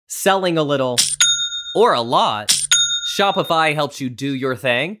Selling a little or a lot, Shopify helps you do your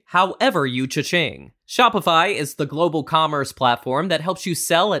thing, however you cha-ching. Shopify is the global commerce platform that helps you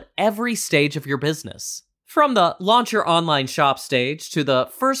sell at every stage of your business. From the launch your online shop stage to the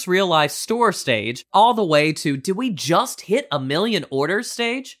first real-life store stage, all the way to do we just hit 1 million orders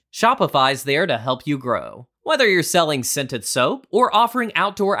stage, Shopify's there to help you grow. Whether you're selling scented soap or offering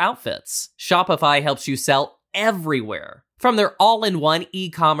outdoor outfits, Shopify helps you sell everywhere. From their all-in-one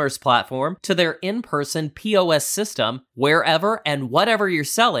e-commerce platform to their in-person POS system, wherever and whatever you're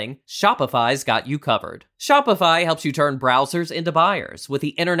selling, Shopify's got you covered. Shopify helps you turn browsers into buyers with the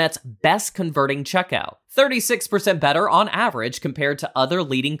internet's best converting checkout, 36% better on average compared to other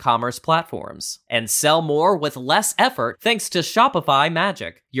leading commerce platforms. And sell more with less effort thanks to Shopify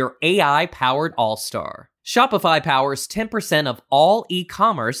Magic, your AI-powered all-star. Shopify powers 10% of all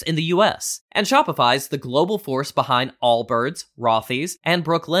e-commerce in the US, and Shopify's the global force behind Allbirds, Rothy's, and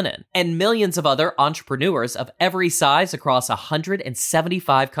Brooklinen, and millions of other entrepreneurs of every size across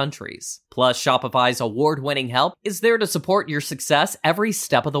 175 countries. Plus, Shopify's award-winning help is there to support your success every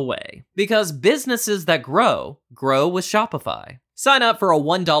step of the way. Because businesses that grow with Shopify. Sign up for a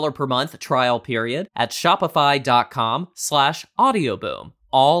 $1 per month trial period at shopify.com/audioboom,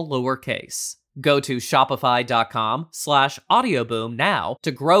 all lowercase. Go to shopify.com/audioboom now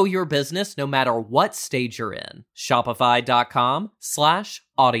to grow your business no matter what stage you're in.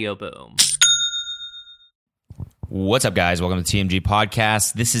 Shopify.com/audioboom. What's up, guys? Welcome to TMG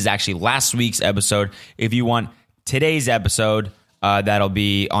Podcast. This is actually last week's episode. If you want today's episode, that'll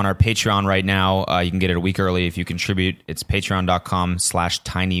be on our Patreon right now. You can get it a week early if you contribute. It's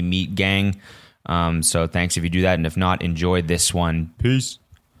patreon.com/tinymeatgang. So thanks if you do that. And if not, enjoy this one. Peace.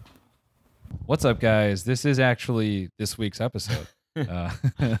 What's up, guys? This is actually this week's episode. We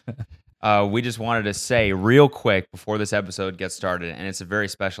just wanted to say real quick before this episode gets started, and it's a very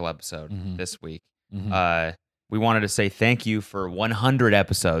special episode this week. We wanted to say thank you for 100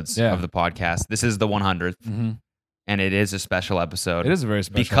 episodes of the podcast. This is the 100th, and it is a special episode. It is a very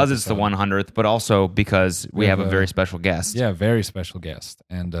special because episode. It's the 100th, but also because we have a very special guest. Yeah, very special guest.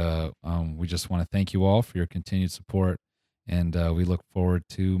 And we just want to thank you all for your continued support. And we look forward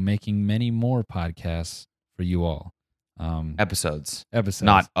to making many more podcasts for you all. Episodes,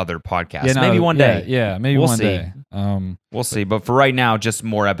 not other podcasts. Yeah, no, maybe one day. Yeah, maybe we'll one see. day. We'll see. But for right now, just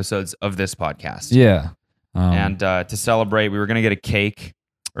more episodes of this podcast. Yeah. And to celebrate, we were going to get a cake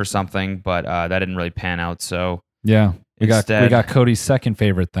or something, but that didn't really pan out. So yeah, we instead, got Cody's second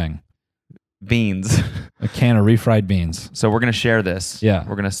favorite thing. Beans. A can of refried beans. So we're going to share this. Yeah.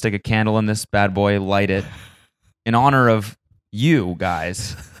 We're going to stick a candle in this bad boy, light it in honor of you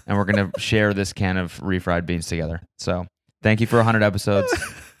guys, and we're going to share this can of refried beans together. So thank you for 100 episodes,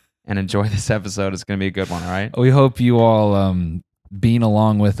 and enjoy this episode. It's going to be a good one, all right? We hope you all bean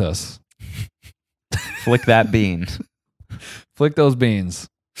along with us. Flick that bean. Flick those beans.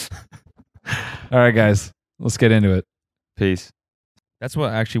 All right, guys. Let's get into it. Peace. That's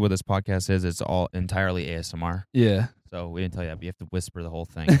what this podcast is. It's all entirely ASMR. Yeah. So we didn't tell you that, but you have to whisper the whole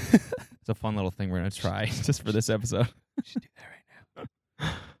thing. It's a fun little thing we're going to try just for this episode. We should do that right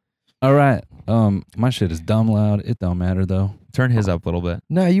now. All right. My shit is dumb loud. It don't matter, though. Turn his up a little bit.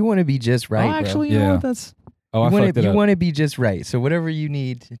 No, you want to be just right, bro. Actually, you know what? That's... Oh, I fucked it up. You want to be just right. So whatever you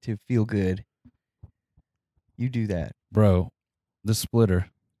need to feel good, you do that. Bro, the splitter.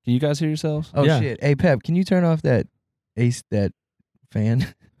 Can you guys hear yourselves? Oh, Yeah. shit. Hey, Pep, can you turn off that fan?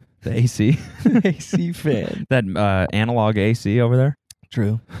 The AC. AC fan. That analog AC over there.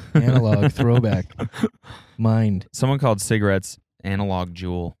 True. Analog throwback. Mind. Someone called cigarettes analog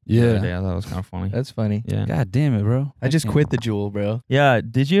Juul. Yeah. The other day. I thought it was kind of funny. That's funny. Yeah. God damn it, bro. I just quit the Juul, bro. Yeah.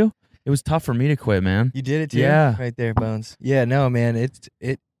 Did you? It was tough for me to quit, man. You did it too? Yeah. Right there, Bones. Yeah, no, man. It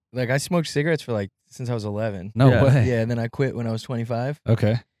like I smoked cigarettes for since I was 11. No Yeah. way. Yeah, and then I quit when I was 25.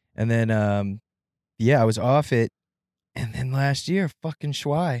 Okay. And then I was off it. And then last year, fucking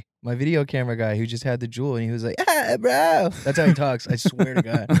Schwai, my video camera guy who just had the Juul, and he was like, bro. That's how he talks. I swear to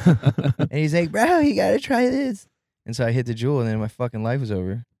God. And he's like, bro, you got to try this. And so I hit the Juul, and then my fucking life was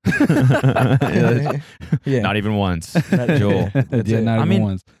over. Yeah. Not even once. Not Juul. That's Yeah, it. not I even mean,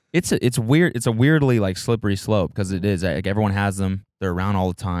 once. It's weird. It's a weirdly slippery slope because it is. Like everyone has them. They're around all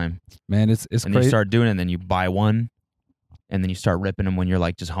the time. Man, it's And then crazy. you start doing it, and then you buy one, and then you start ripping them when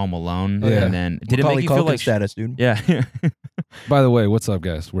you're just home alone. Yeah. And then did it Macaulay make you feel Culkin like status, dude? Yeah. By the way, what's up,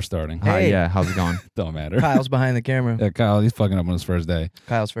 guys? We're starting. Hi, Hey. yeah. How's it going? Don't matter. Kyle's behind the camera. Yeah, Kyle, he's fucking up on his first day.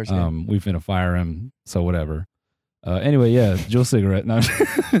 Kyle's first name. We finna fire him, so whatever. Anyway, yeah, Juul cigarette. No.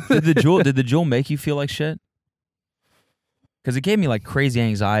 Did the Juul make you feel like shit? Because it gave me like crazy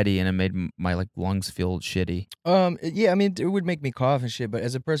anxiety and it made my like lungs feel shitty. Yeah, I mean, it would make me cough and shit. But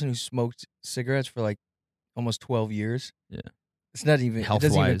as a person who smoked cigarettes for like almost 12 years, it's not even. It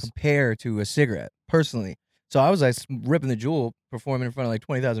doesn't even compare to a cigarette, personally. So I was like ripping the jewel, performing in front of like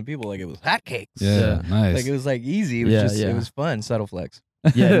 20,000 people, like it was hotcakes. Yeah, nice. Like it was like easy. It was it was fun, subtle flex.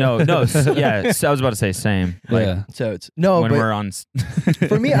 Yeah, yeah. So I was about to say same. Like, So it's no. when but we're on.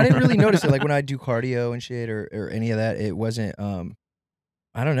 for me, I didn't really notice it. Like when I do cardio and shit or any of that, it wasn't.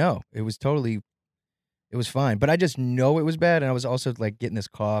 I don't know. It was fine. But I just know it was bad, and I was also like getting this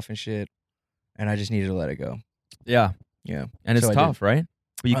cough and shit, and I just needed to let it go. Yeah, yeah. And it's tough, right?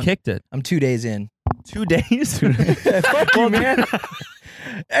 But you kicked it. I'm 2 days in. 2 days? Fuck you, man.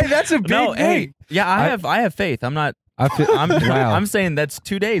 Hey, that's a big thing. Hey, yeah, I have faith. I'm not. I'm saying that's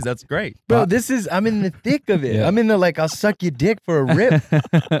 2 days. That's great, bro. I'm in the thick of it. Yeah. I'm in the like I'll suck your dick for a rip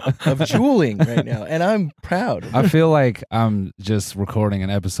of jeweling right now, and I'm proud. I feel like I'm just recording an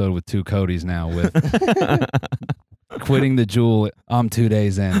episode with two Codys now with quitting the jewel. I'm 2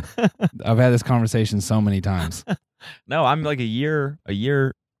 days in. I've had this conversation so many times. No, I'm like a year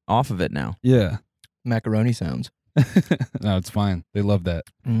off of it now. Yeah, macaroni sounds. No, it's fine. They love that.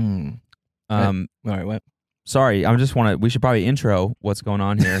 All right, what? Sorry, we should probably intro what's going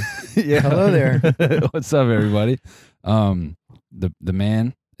on here. Yeah. Hello there. What's up, everybody? The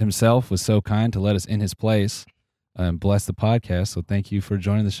man himself was so kind to let us in his place and bless the podcast. So thank you for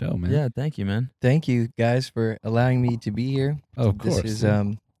joining the show, man. Yeah, thank you, man. Thank you guys for allowing me to be here. Oh, of course. This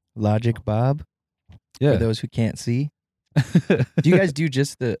is Logic Bob. Yeah. For those who can't see. Do you guys do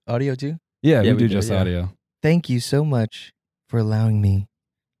just the audio too? Yeah, we do just audio. Thank you so much for allowing me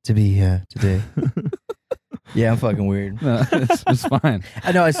to be here today. Yeah, I'm fucking weird. No, it's fine.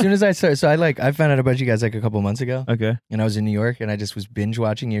 I know. As soon as I started, so I found out about you guys like a couple months ago. Okay. And I was in New York, and I just was binge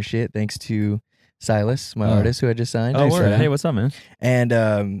watching your shit thanks to Silas, my artist who I just signed. Oh, hey, what's up, man?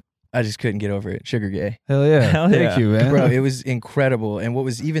 And I just couldn't get over it. Sugar Gay. Hell yeah. Hell yeah. Thank you, man. Bro, it was incredible. And what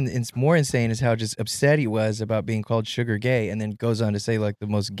was even more insane is how just upset he was about being called Sugar Gay, and then goes on to say like the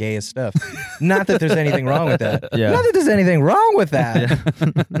most gayest stuff. Not that there's anything wrong with that. Yeah. Not that there's anything wrong with that.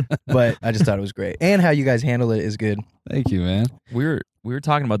 Yeah. But I just thought it was great. And how you guys handle it is good. Thank you, man. We were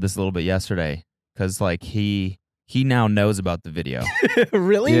talking about this a little bit yesterday because like he now knows about the video.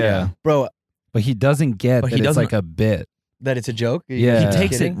 Really? Yeah. Bro. But he doesn't get that it's like a bit. That it's a joke? Yeah. He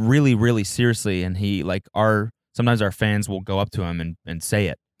takes it really, really seriously, and he like sometimes our fans will go up to him and say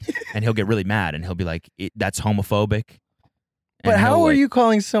it, and he'll get really mad, and he'll be like, "That's homophobic." But how are you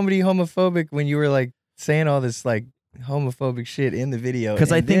calling somebody homophobic when you were like saying all this like homophobic shit in the video?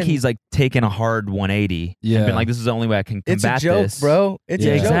 Because I think he's like taking a hard 180. Yeah. And been like, this is the only way I can combat this. It's a joke, this. bro. It's a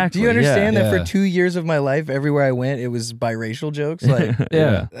joke. Exactly. Do you understand that for 2 years of my life, everywhere I went, it was biracial jokes? Like,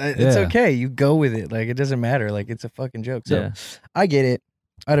 it's okay. You go with it. Like, it doesn't matter. Like, it's a fucking joke. So I get it.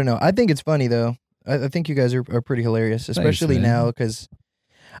 I don't know. I think it's funny, though. I think you guys are pretty hilarious, especially now, because,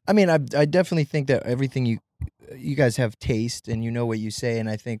 I mean, I definitely think that everything you guys have taste and you know what you say. And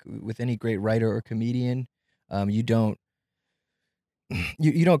I think with any great writer or comedian, you don't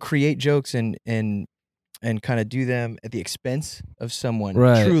create jokes and kind of do them at the expense of someone.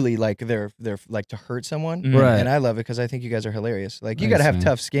 Right. Truly, like they're like to hurt someone. Right. And I love it because I think you guys are hilarious. Like you Thanks, got to have man.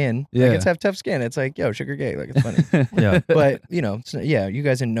 tough skin. Yeah. Like, it's have tough skin. It's like, yo, Sugar Gay. Like it's funny. Yeah. But you know, you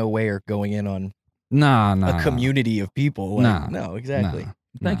guys in no way are going in on a community of people. Like, no, exactly.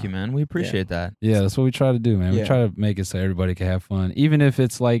 Thank you, man. We appreciate that. Yeah, that's what we try to do, man. Yeah. We try to make it so everybody can have fun. Even if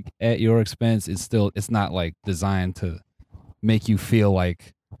it's like at your expense, it's not like designed to make you feel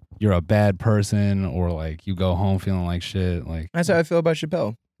like you're a bad person or like you go home feeling like shit. Like That's how I feel about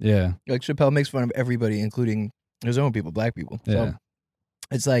Chappelle. Yeah. Like Chappelle makes fun of everybody, including his own people, black people. So Yeah.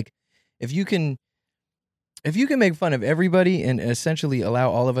 it's like if you can make fun of everybody and essentially allow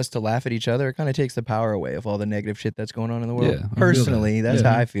all of us to laugh at each other, it kind of takes the power away of all the negative shit that's going on in the world. Yeah, I feel Personally, that. that's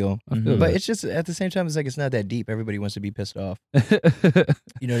Yeah. how I feel. I feel But that. it's just at the same time, it's like it's not that deep. Everybody wants to be pissed off.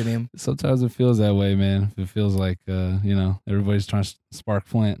 You know what I mean? Sometimes it feels that way, man. It feels like everybody's trying to spark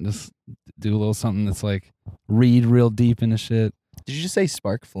Flint and just do a little something that's like read real deep into shit. Did you just say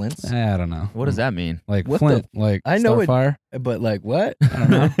spark flints? I don't know. What does that mean? Like What Flint, like I know it- Starfire? But like what? I don't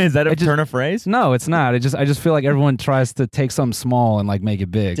know. Is that a I just- turn of phrase? No, it's not. I just feel like everyone tries to take something small and like make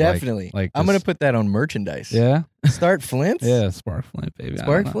it big. Definitely. Like I'm gonna just- put that on merchandise. Yeah. Start flints? Yeah, Spark Flint, baby. I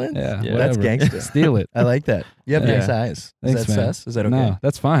Spark don't know. Flint? Yeah, Yeah. That's whatever. gangster. Steal it. I like that. You have Yeah. nice eyes. Is Thanks, that man. sus? Is that okay? No,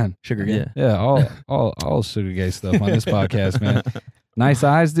 that's fine. Sugar Gay. Yeah. Yeah, all sugar gay stuff on this podcast, man. Nice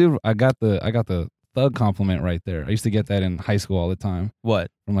eyes, dude. I got the thug compliment right there. I used to get that in high school all the time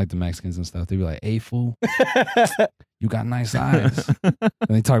What? from like the Mexicans and stuff. They'd be like, "Hey, fool, you got nice eyes. And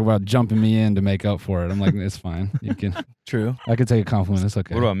they talk about jumping me in to make up for it. I'm like, it's fine. You can. True. I could take a compliment. It's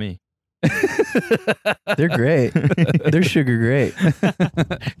okay. What about me? They're great. They're sugar great.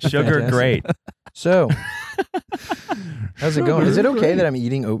 Sugar great. So, how's it going? Is it okay that I'm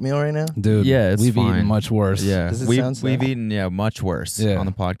eating oatmeal right now? Dude, Yeah, it's we've fine. eaten much worse. Yeah, Does it we've sound sad? eaten much worse Yeah. on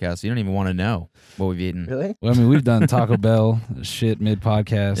the podcast. You don't even want to know what we've eaten. Really? Well, I mean, we've done Taco Bell shit mid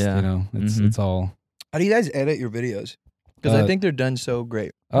podcast. Yeah. You know, Mhm. it's all. How do you guys edit your videos? Because I Uh, think they're done so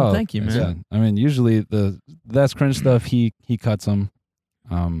great. Oh, thank you, it's man. I mean, usually that's cringe stuff. He cuts them.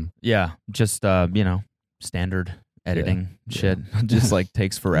 Yeah, just standard editing Yeah. shit. Just like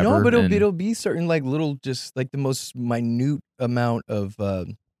takes forever. No, but and- it'll be certain like little, just like the most minute amount of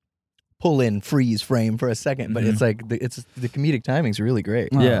pull in freeze frame for a second. But Mhm. it's like it's the comedic timing's really great.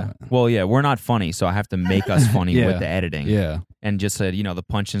 Yeah. Well, yeah, we're not funny, so I have to make us funny Yeah. with the editing. Yeah. And just said, the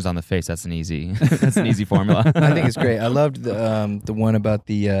punch-ins on the face. That's an easy formula. I think it's great. I loved the one about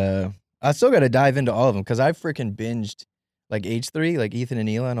the. I still got to dive into all of them because I freaking binged like H3, like Ethan and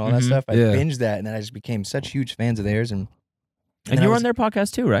Ela and all that Mhm. stuff. I Yeah. binged that, and then I just became such huge fans of theirs. And And I you were was- on their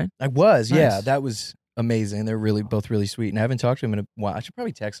podcast too, right? I was, yeah. Nice. That was amazing. They're both really sweet, and I haven't talked to them in a while. I should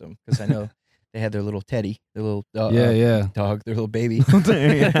probably text them because I know they had their little Teddy, their little Yeah. dog, their little baby.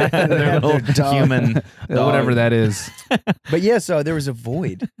 Their Their little dog. human dog. Whatever that is. But yeah, so there was a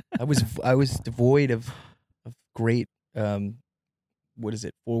void. I was devoid of great what is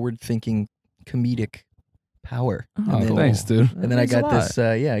it? Forward thinking comedic power. Oh, And then- thanks, dude. And then I got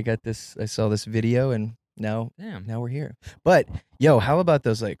this I saw this video, and now Damn. we're here. But yo, how about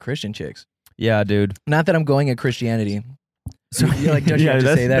those like Christian chicks? Yeah, dude. Not that I'm going at Christianity. So You're like, don't you Yeah, have to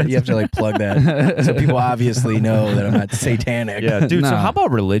that's- say that? You have to like plug that. So people obviously know that I'm not satanic. Yeah, dude. So Nah. how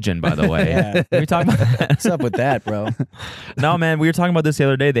about religion, by the way? Yeah. We talking about that? What's up with that, bro? No, man. We were talking about this the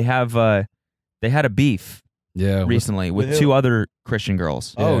other day. They had a beef Yeah. recently with with who? two other Christian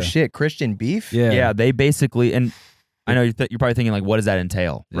girls. Oh Yeah. shit, Christian beef? Yeah. Yeah, they basically, and I know you're probably thinking like, what does that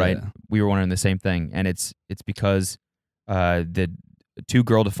entail, right? Yeah. We were wondering the same thing, and it's because the two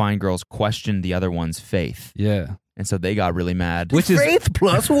girl-defined girls questioned the other one's faith, Yeah. and so they got really mad. Which is Faith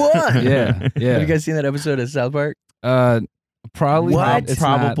plus one. yeah. Yeah. Have you guys seen that episode of South Park? Probably. What? It's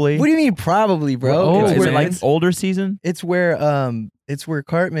not- Probably. What do you mean probably, bro? Oh, is it's, it where, like older season? it's where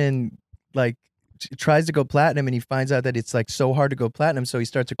Cartman like tries to go platinum, and he finds out that it's like so hard to go platinum, so he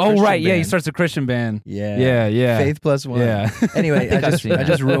starts a Oh Christian right. Yeah. He band. starts a Christian band. Yeah. Yeah. Yeah. Faith plus one. Yeah. Anyway, think I've seen I that.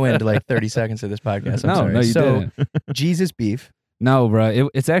 just ruined like 30 seconds of this podcast. I'm no, sorry. no, you so didn't. Jesus beef. No, bro.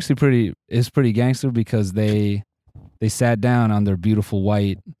 It's actually pretty gangster because they sat down on their beautiful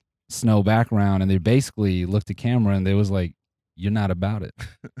white snow background and they basically looked at camera and they was like, "You're not about it.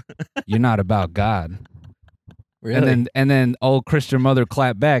 You're not about God." Really? And then old Christian mother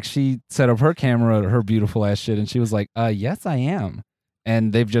clapped back. She set up her camera, her beautiful ass shit, and she was like, yes, I am."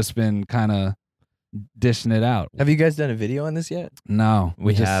 And they've just been kind of dishing it out. Have you guys done a video on this yet? No,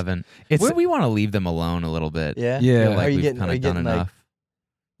 We just- haven't. It's We want to leave them alone a little bit. Yeah. Yeah. I feel Are like you we've getting- kind are of you done getting, like,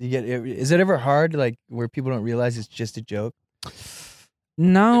 enough. Is it ever hard like where people don't realize it's just a joke?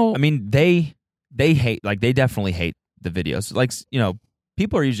 no. I mean, they hate, like, they definitely hate the videos. Like,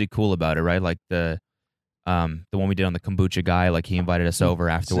 people are usually cool about it, right? Like the one we did on the kombucha guy, like he invited us over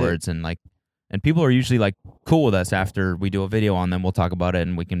afterwards, and people are usually like cool with us after we do a video on them. We'll talk about it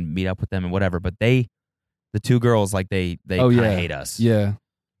and we can meet up with them and whatever. But the two girls, like they Oh, kind of yeah. hate us. Yeah.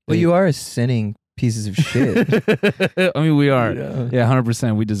 Well, you are sinning pieces of shit. I mean, we are. Yeah. Yeah,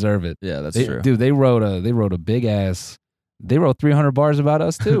 100%. We deserve it. Yeah, that's They- true. Dude, they wrote a big ass. They wrote 300 bars about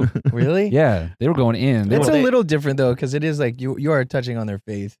us too. Really? Yeah, they were going in. They It's were, a little different though, because it is like you are touching on their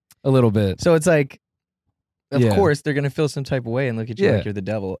faith. a little bit. So it's like, of Yeah. course, they're gonna feel some type of way and look at you Yeah. like you're the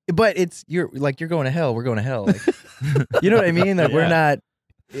devil. But you're going to hell. We're going to hell. Like, you know what I mean? Like we're not.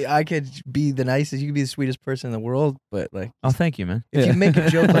 I could be the nicest. You could be the sweetest person in the world, but like, Oh, thank you, man. if you make a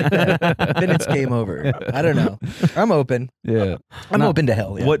joke like that, then it's game over. I don't know. I'm open. Yeah, I'm Not- open to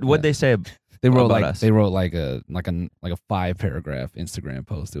hell. Yeah. What'd they say? they wrote about like us? they wrote like a 5-paragraph Instagram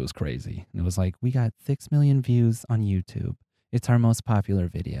post. It was crazy. And it was like, "We got 6 million views on YouTube. It's our most popular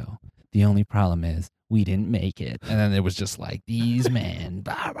video. The only problem is we didn't make it." And then it was just like, "These men."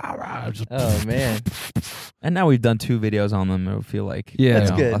 Blah, blah, blah, just Oh man. And now we've done 2 videos on them. It would feel like Yeah.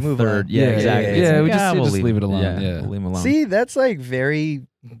 That's good. a Move third. on. Yeah, Yeah, exactly. yeah, It's we like, just we'll leave it alone, yeah. we'll leave them alone. See, that's like very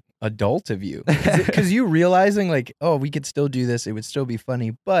adult of you. Because you realizing like, oh, we could still do this. It would still be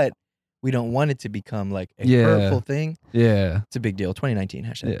funny, but we don't want it to become like a Yeah. hurtful thing. Yeah, It's a big deal. 2019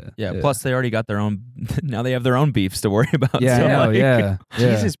 hashtag. yeah, Yeah, plus they already got their own. Now they have their own beefs to worry about. yeah, so, I know, like, yeah,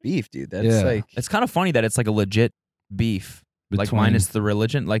 Jesus beef, dude. That's Yeah. like It's kind of funny that it's like a legit beef like minus the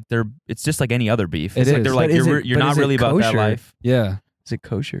religion. Like it's just like any other beef. It It's like is. they're like you're not really about that kosher? life. Yeah. Is it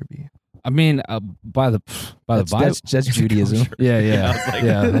kosher beef? I mean, by the Bible. That's Judaism. Yeah.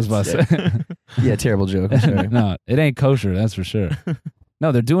 I was about to say. Yeah, terrible joke. I'm sorry. No, it ain't kosher. That's for sure.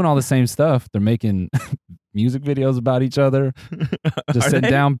 No, they're doing all the same stuff. They're making music videos about each other. Just sitting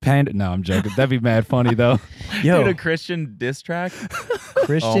down, No, I'm joking. That'd be mad funny though. Dude, a Christian diss track.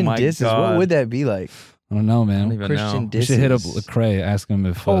 Christian disses. God. What would that be like? I don't know, I man. don't even Christian know. We should hit up disses. Lecrae, ask him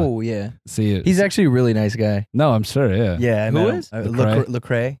if. Oh yeah, see it. he's actually a really nice guy. No, I'm sure. Yeah. Yeah, I Who met him. is? Lecrae?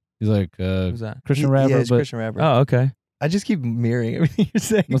 Lecrae. He's like Who's that? Christian rapper, Yeah, he's a but Christian rapper. Oh, okay. I just keep mirroring everything you're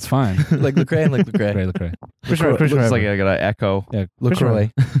saying. that's fine. Like Lecrae and like Lecrae. Lecrae. LaCroix. Christian Looks like rapper. I got an echo. Yeah,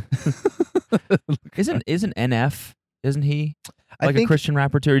 LaCroix. Isn't NF? Isn't he I like a think, Christian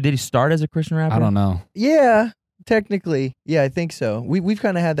rapper too? Or did he start as a Christian rapper? I don't know. yeah, technically, yeah, I think so. We've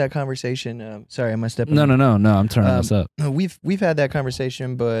kind of had that conversation. Sorry, am I stepping? No. I'm turning this up. We've had that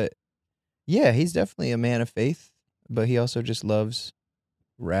conversation, but yeah, he's definitely a man of faith. But he also just loves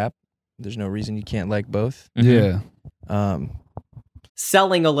rap. There's no reason you can't like both. Yeah.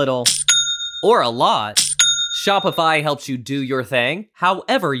 Selling a little or a lot, Shopify helps you do your thing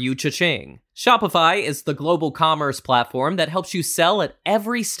however you cha-ching. Shopify is the global commerce platform that helps you sell at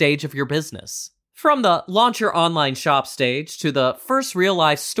every stage of your business. From the launch your online shop stage to the first real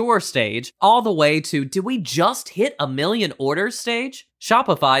life store stage, all the way to did we just hit 1 million orders stage?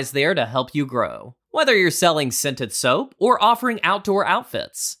 Shopify's there to help you grow. Whether you're selling scented soap or offering outdoor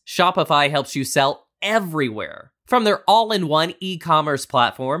outfits, Shopify helps you sell everywhere. From their all-in-one e-commerce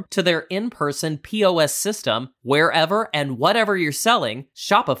platform to their in-person POS system, wherever and whatever you're selling,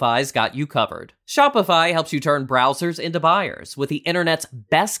 Shopify's got you covered. Shopify helps you turn browsers into buyers with the internet's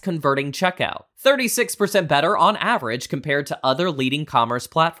best converting checkout, 36% better on average compared to other leading commerce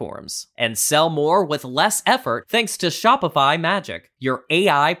platforms. And sell more with less effort thanks to Shopify Magic, your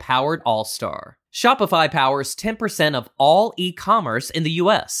AI-powered all-star. Shopify powers 10% of all e-commerce in the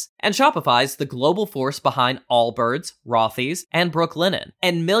US, and Shopify's the global force behind Allbirds, Rothy's, and Brooklinen,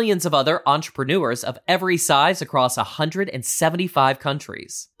 and millions of other entrepreneurs of every size across 175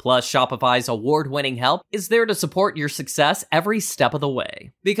 countries. Plus, Shopify's award-winning help is there to support your success every step of the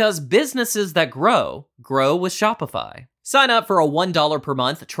way. Because businesses that grow with Shopify. Sign up for a $1 per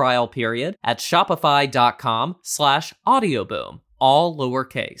month trial period at shopify.com/audioboom, all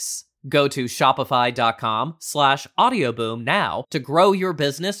lowercase. Go to shopify.com/audioboom now to grow your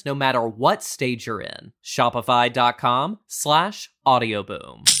business no matter what stage you're in.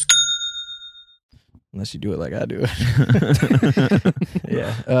 Shopify.com/audioboom. Unless you do it like I do it.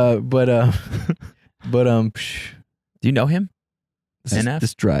 Yeah. Do you know him? This,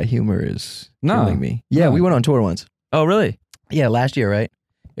 this dry humor is No. killing me. Yeah, No. we went on tour once. Oh, really? Yeah, last year, right?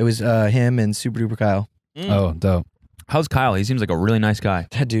 It was him and Super Duper Kyle. Oh, dope. How's Kyle? He seems like a really nice guy.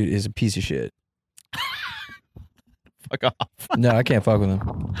 That dude is a piece of shit. Fuck off. No, I can't fuck with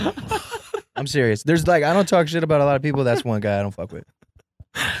him. I'm serious. There's like, I don't talk shit about a lot of people. That's one guy I don't fuck with.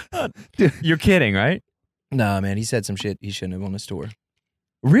 You're kidding, right? Nah, man, he said some shit he shouldn't have on his tour.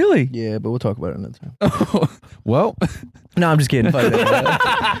 Really? Yeah, but we'll talk about it another time. Well, No, I'm just kidding. Fuck that.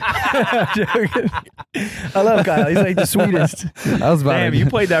 I'm joking. I love Kyle. He's like the sweetest. I was about Damn, to you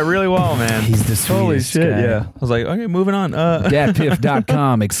played that really well, man. He's the sweetest. Holy shit, guy. yeah. I was like, okay, moving on.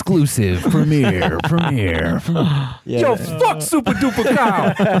 datpiff.com exclusive premiere. Yeah, Yo, man. fuck Super Duper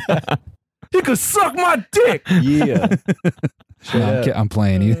Kyle. He could suck my dick. Yeah. I'm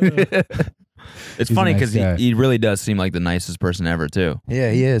playing you. It's He's a funny nice because guy. he really does seem like the nicest person ever, too.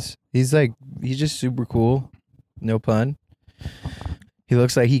 Yeah, he is. He's just super cool. No pun. He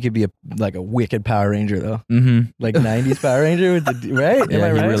looks like he could be a wicked Power Ranger though. Mm-hmm. Like 90s Power Ranger with the right? Am Yeah, I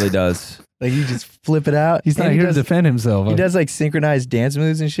he right? really does. Like you just flip it out. He's not And he here to does- defend himself. He does like synchronized dance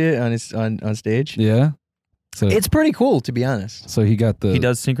moves and shit on his on stage. Yeah. So It's pretty cool to be honest. so he got the He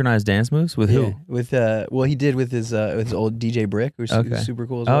does synchronized dance moves with Yeah. who? With well he did with his old DJ Brick, who's Okay. super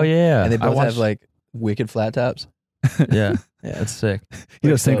cool as well. Oh, yeah. And they I both watched- have like wicked flat tops. Yeah, Yeah. that's sick. he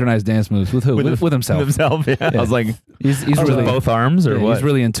does synchronized dance moves with who? With himself. With himself, yeah. I was like, He's with really both arms or yeah, what? he's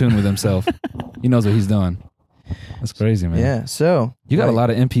really in tune with himself. He knows what he's doing. That's crazy, man. Yeah. So You got a like, lot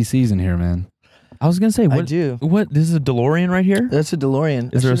of NPCs in here, man. I was going to say, I what? do. What? This is a DeLorean right here? That's a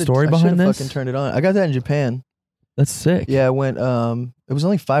DeLorean. Is there a story behind I this? fucking turned it on. I got that in Japan. That's sick. Yeah, I went. It was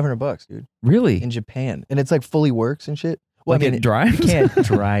only $500, dude, Really? in Japan, and it's like fully works and shit. Well, Like I mean, it drives? you can't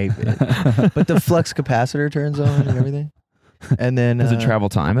drive it, but the flux capacitor turns on and everything. And then Does it travel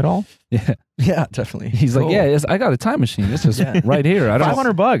time at all? Yeah. Yeah, definitely. He's like, yeah, I got a time machine. It's just right here. I don't.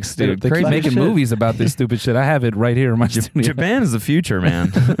 $500, dude. They keep Crazy making shit. movies about this stupid shit. I have it right here in my studio. Japan is the future,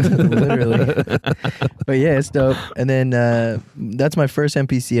 man. Literally. But yeah, it's dope. And then that's my first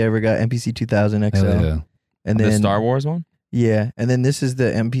MPC I ever got, MPC 2000 XL. Hell yeah. And then The Star Wars one? Yeah, and then this is the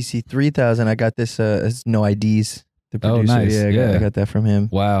MPC 3000. I got this. It's No IDs. The producer. Oh, nice. Yeah, I got that from him.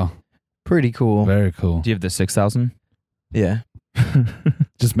 Wow. Pretty cool. Very cool. Do you have the 6000? Yeah,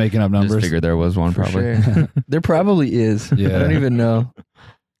 Just making up Just numbers. figured there was one for probably. sure. There probably is. Yeah. I don't even know.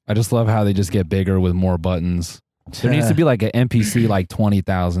 I just love how they just get bigger with more buttons. There needs to be like an MPC like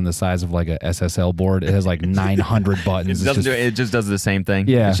 20,000, the size of like a SSL board. It has like 900 buttons. It just does the same thing.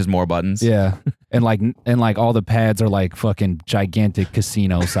 Yeah. It's just more buttons. Yeah, and like all the pads are like fucking gigantic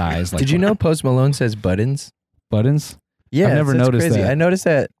casino size. Like, Did you know Post Malone says buttons? buttons? Yeah, I've never that's noticed crazy. that. I noticed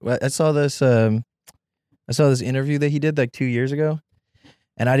that. I saw this. I saw this interview that he did like 2 years ago,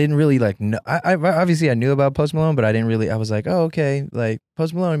 and I didn't really like know. I obviously I knew about Post Malone, but I didn't really. I was like, oh okay, like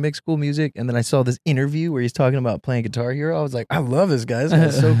Post Malone makes cool music, and then I saw this interview where he's talking about playing Guitar Hero. I was like, I love this guy. This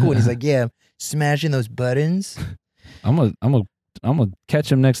guy's so cool. And he's like, yeah, smashing those buttons. I'm gonna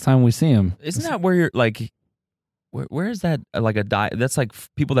catch him next time we see him. Isn't that where you're like? Where is that? Like a That's like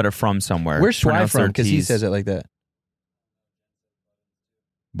people that are from somewhere. Where's Schwei pronounce their from? Because he T's. says it like that.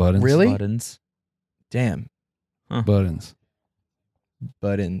 Buttons. Really? Buttons. Damn, Buttons.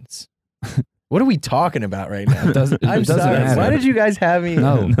 buttons. What are we talking about right now? It doesn't I'm sorry. matter. Why did you guys have me?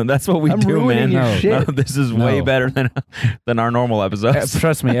 No. That's what we I'm do, ruining man. your No. shit. No, this is way No. better than our normal episodes.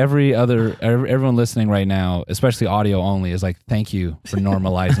 Trust me, everyone listening right now, especially audio only, is like, thank you for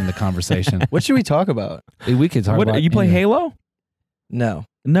normalizing the conversation. What should we talk about? We could talk What, about you play anything. Halo? No.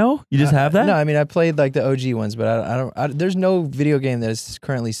 No, you just have that. No, I mean I played like the OG ones, but I don't. There's no video game that is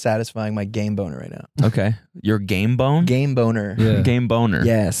currently satisfying my game boner right now. Okay, your game bone. Game boner. Yeah. Game boner.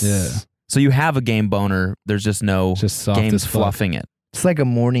 Yes. Yeah. So you have a game boner. There's just no Just soft games as fuck. fluffing it. It's like a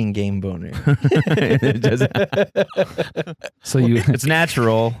morning game boner. It just- So you it's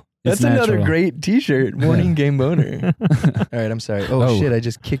natural. That's it's another natural. great T-shirt. Morning game boner. All right, I'm sorry. Oh, shit! I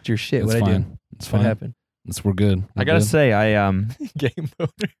just kicked your shit. It's What I fine. do? It's What fine. happened? We're good. I gotta say, I Game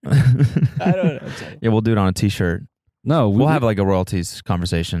boner. I don't know. I'm sorry. yeah, we'll do it on a T-shirt. No, We'll have like a royalties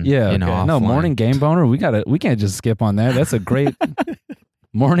conversation. yeah. you know, okay. No, offline. morning game boner. We can't just skip on that. That's a great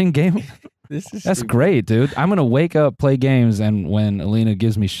morning game. This is That's stupid. great, dude. I'm gonna wake up, play games, and when Alina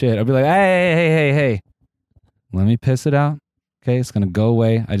gives me shit, I'll be like, hey, let me piss it out. Okay, it's gonna go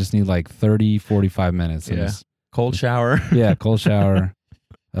away. I just need like 30, 45 minutes. And Yeah. just- Cold shower. yeah, cold shower.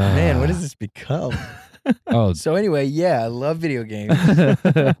 Man, what does this become? Oh, So anyway, yeah, I love video games. you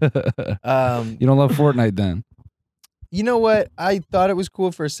don't love Fortnite then? You know what? I thought it was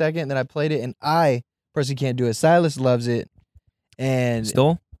cool for a second, then I played it, and I personally can't do it. Silas loves it, and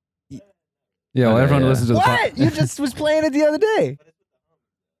Still? Yeah, well, everyone yeah. listens to the what? You just was playing it the other day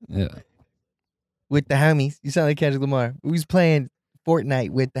Yeah. with the homies. You sound like Kendrick Lamar. We was playing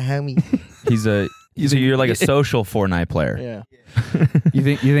Fortnite with the homies. He's a. So you're like a social Fortnite player. Yeah, You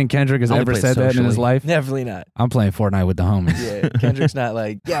think Kendrick has I ever play said that in his socially. life? definitely not. I'm playing Fortnite with the homies. Yeah, Kendrick's not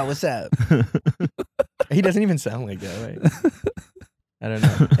like, yeah, what's up? He doesn't even sound like that, right? I don't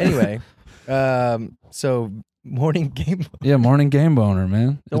know. Anyway, so morning game. Yeah, morning game boner,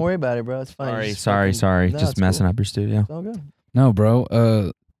 man. Don't worry about it, bro. It's fine. Just Sorry. fucking- No, Just it's messing cool. up your studio. It's all good. No,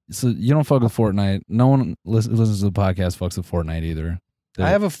 bro. So you don't fuck with Fortnite. No one listens to the podcast fucks with Fortnite either. I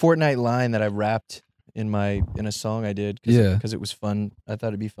have a Fortnite line that I rapped in a song I did. Yeah. Because it was fun. I thought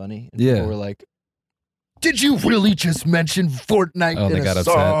it'd be funny. And Yeah. people were like, "Did you really just mention Fortnite Oh, in they a got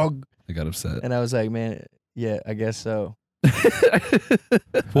upset. song?" I got upset. And I was like, "Man, yeah, I guess so."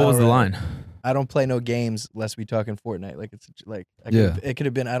 What was the Alright. line? I don't play no games unless we talking Fortnite. Like it's like Yeah. it could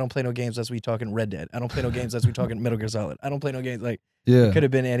have been I don't play no games unless we talking Red Dead. I don't play no games unless we talking Metal Gear Solid. I don't play no games like Yeah. could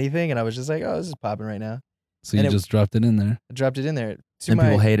have been anything. And I was just like, oh, this is popping right now. So you and it- just dropped it in there. I dropped it in there. To And my,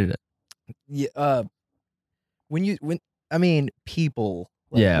 people hated it. yeah, when I mean people.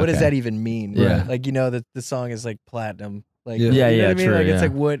 Like, Yeah, What does okay. that even mean? Yeah. Like that the song is like platinum. Like Yeah. you know Yeah, what I mean? true, Like it's yeah.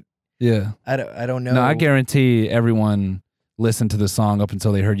 like what Yeah. I don't know. No, I guarantee everyone listened to the song up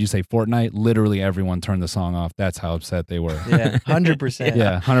until they heard you say Fortnite. Literally everyone turned the song off. That's how upset they were. Yeah, 100%.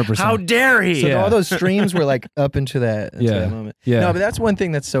 Yeah, 100%. How dare he? So Yeah. all those streams were like up into that Yeah. moment. Yeah. No, but that's one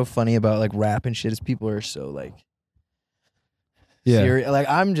thing that's so funny about like rap and shit is people are so like Yeah. serious. Like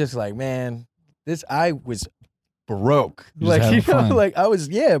I'm just like, man, I was broke. You're Like just having fun. like I was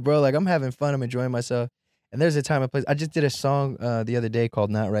bro. Like I'm having fun. I'm enjoying myself. And there's a time and place. I just did a song the other day called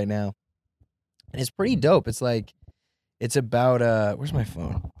Not Right Now. And it's pretty dope. It's like it's about where's my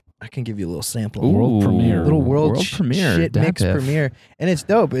phone? I can give you a little sample. World premiere. Little world premiere. shit mix Dapif. premiere. And it's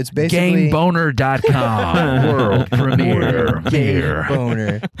dope. It's basically Gangboner.com. World premiere. Game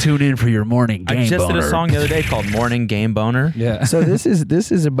Boner. Tune in for your morning game I just boner. did a song the other day called Morning Game Boner. Yeah. So this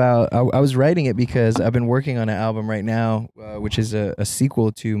is about. I was writing it because I've been working on an album right now, which is a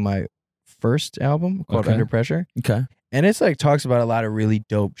sequel to my first album called Okay. Under Pressure. Okay. And it's like talks about a lot of really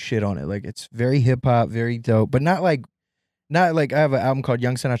dope shit on it. Like it's very hip hop, very dope, but not like I have an album called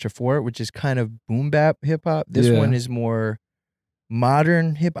Young Sinatra 4, which is kind of boom bap hip hop. This Yeah. one is more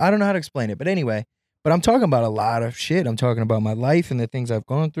modern hip. I don't know how to explain it, but anyway. But I'm talking about a lot of shit. I'm talking about my life and the things I've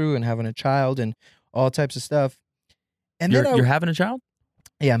gone through and having a child and all types of stuff. And You're, then you're having a child?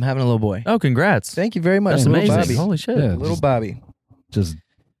 yeah, I'm having a little boy. Oh, congrats. Thank you very much. That's Little amazing. Bobby. Holy shit. Yeah. Little just- Bobby. Just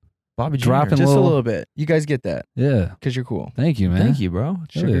Bobby Jr. dropping Just little- a little bit. You guys get that yeah. because you're cool. Thank you, man. Thank you, bro. Hell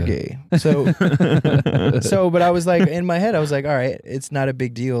Sugar yeah. gay. So but I was like, in my head, I was like, all right, it's not a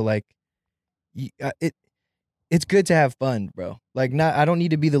big deal. Like, it's good to have fun, bro. Like, I don't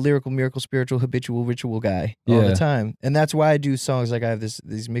need to be the lyrical, miracle, spiritual, habitual, ritual guy all Yeah. the time. And that's why I do songs like I have these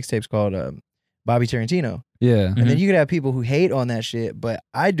mixtapes called Bobby Tarantino. Yeah. And then you could have people who hate on that shit, but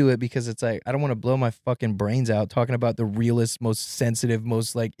I do it because it's like, I don't want to blow my fucking brains out talking about the realest, most sensitive,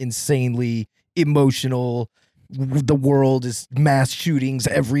 most like insanely emotional. The world is mass shootings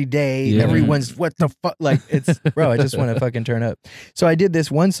every day. Yeah. Everyone's what the fuck? Like it's, bro, I just want to fucking turn up. So I did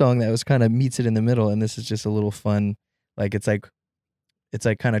this one song that was kind of meets it in the middle. And this is just a little fun. Like, it's like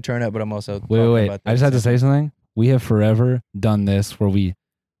kind of turn up, but I'm also Wait. about I just had to say something. We have forever done this where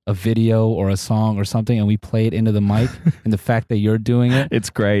a video or a song or something and we play it into the mic and the fact that you're doing it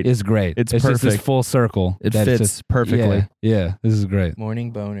It's great. is great. It's just this perfect. full circle. It that it's fits just- perfectly. Yeah, this is great. Morning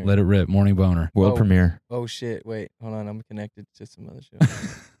boner. Let it rip. Morning boner. World Oh. premiere. Oh shit! Wait, hold on. I'm connected to some other show.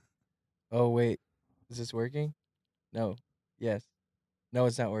 Oh wait, is this working? No. Yes. No,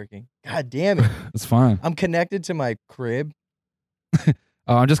 it's not working. God damn it! It's fine. I'm connected to my crib.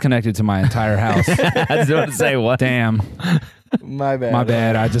 Oh, I'm just connected to my entire house. I was about to say what? Damn. My bad. My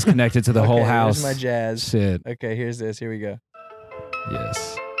bad. I just connected to the whole Okay, house. Here's my jazz. Shit. Okay, here's this. Here we go.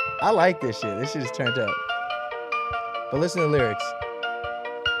 Yes. I like this shit. This shit is turned up. But listen to the lyrics.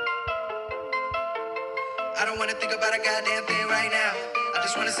 I don't wanna think about a goddamn thing right now. I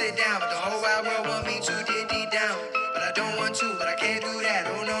just wanna sit down, but the whole wide world want me to dig deep down. But I don't want to, but I can't do that.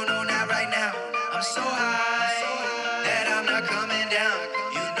 Oh no, no, not right now. I'm so high that I'm not coming down.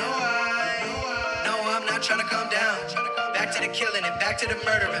 You know I'm not trying to come down. Back to the killing and back to the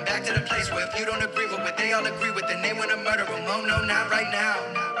murder and back to the place where if you don't agree with what they all agree with, then they wanna murder them. Oh no, not right now.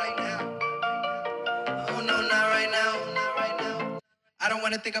 Not right now. Oh no, not right now. Not right now. I don't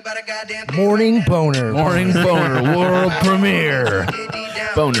wanna think about a goddamn thing. Morning boner. Morning boner. World premiere.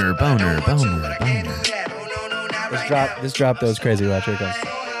 Boner, boner, boner, boner. This drop though is crazy. Watch, here it comes.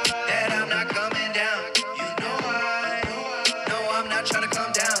 That I'm not coming down. You know I'm not trying to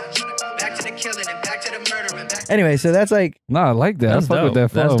come down. Back to the killing and back to the murder and back. Anyway, so that's like No, I like that. That's I fuck dope. with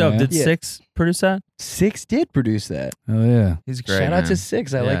that flow, That's dope. man. Did Yeah. Six produce that? Six did produce that. Oh, yeah. He's great. Shout out man. to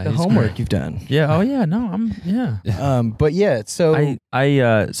Six. I Yeah, like the he's homework great. you've done. Yeah. Oh yeah. No, yeah. But yeah, so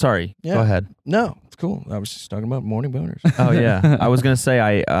Sorry. Yeah. Go ahead. no, it's cool. I was just talking about morning boners. Oh yeah. I was gonna say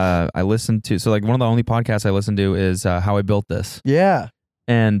I listened to one of the only podcasts I listen to is How I Built This, Yeah.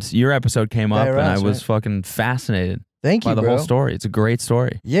 and your episode came up, Dire and I Rats, was right? fucking fascinated Thank by you, the bro. whole story. It's a great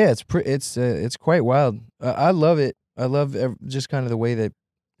story. Yeah, it's quite wild. I love it. I love just kind of the way that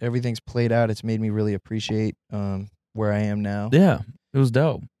everything's played out. It's made me really appreciate where I am now. Yeah, it was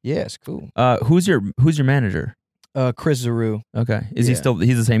dope. Yeah, it's cool. Who's your manager? Chris Zaru. Okay, is he Yeah. still?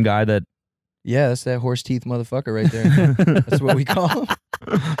 He's the same guy that. Yeah, that's that horse teeth motherfucker right there. That's what we call him.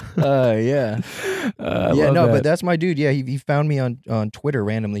 Yeah. But that's my dude. Yeah, he found me on Twitter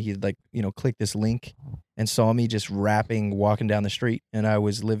randomly. He'd click this link and saw me just rapping, walking down the street, and I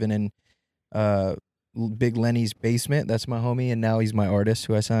was living in Big Lenny's basement. That's my homie, and now he's my artist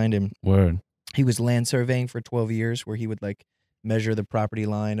who I signed. And Word. he was land surveying for 12 years, where he would measure the property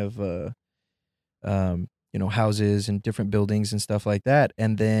line of houses and different buildings and stuff like that.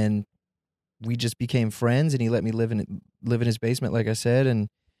 And then we just became friends, and he let me live in his basement, like I said. And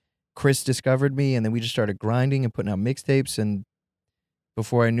Chris discovered me, and then we just started grinding and putting out mixtapes. And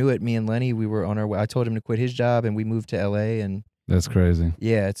before I knew it, me and Lenny, we were on our way. I told him to quit his job, and we moved to LA. And That's crazy.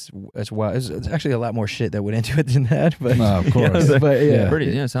 yeah, it's wild. It's actually a lot more shit that went into it than that. But No, of course. but yeah, Pretty.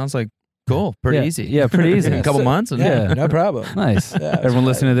 Yeah, sounds like Cool. Pretty Yeah. easy. Yeah, pretty easy. A couple months. And Yeah. No problem. Nice. Yeah, Everyone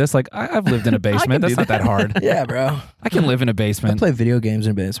listening to this, like, I've lived in a basement. That's not that hard. Yeah, bro. I can live in a I basement. play video games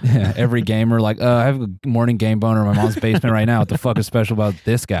in a basement. Yeah, every gamer, like, I have a morning game boner in my mom's basement right now. What the fuck is special about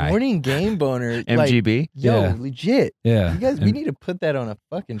this guy? Morning game boner. Like, MGB. yo, Yeah. legit. Yeah. You guys, we need to put that on a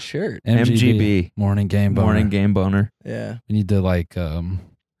fucking shirt. MGB. Morning game boner. Morning game boner. Yeah. We need to, like,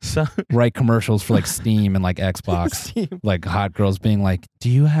 So, write commercials for, like, Steam and, like, Xbox. Like, hot girls being like, do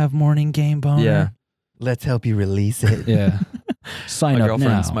you have morning game boner? yeah. Let's help you release it. Yeah. Sign My up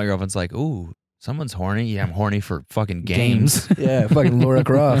now. girlfriend's like, ooh, someone's horny. Yeah, I'm horny for fucking games. Yeah, fucking Laura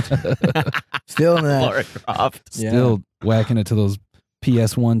Croft. Still in that. Lara Croft. Yeah. Still whacking it to those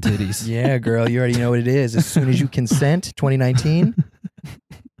PS1 titties. Yeah, girl, you already know what it is. As soon as you consent, 2019.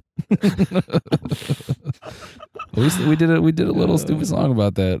 We did a little stupid song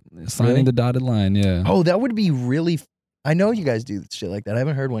about that. Signing Really? the dotted line, yeah. Oh, that would be really. I know you guys do shit like that. I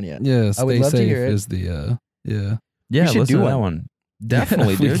haven't heard one yet. Yeah, I would Stay love to Safe hear it. is the Yeah, We should let's do do that one. one.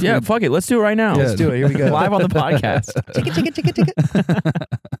 Definitely, we- dude. Yeah, fuck it. Let's do it right now. Yeah. Let's do it. Here we go. Live on the podcast.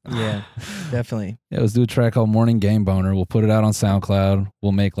 Yeah, definitely. Yeah, let's do a track called Morning Game Boner. We'll put it out on SoundCloud.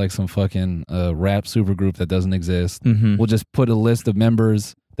 We'll make like some fucking rap supergroup that doesn't exist. Mm-hmm. We'll just put a list of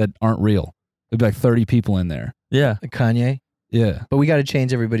members that aren't real. There'll be like 30 people in there. Yeah. Like Kanye. Yeah. But we got to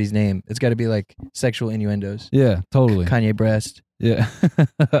change everybody's name. It's got to be like sexual innuendos. Yeah, totally. Kanye breast. Yeah.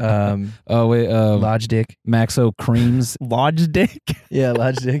 Oh, wait. Lodge dick. Maxo Creams. Lodge Dick. Yeah,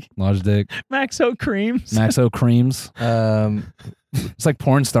 Lodge dick. Lodge Dick. Maxo Creams. Maxo Creams. It's like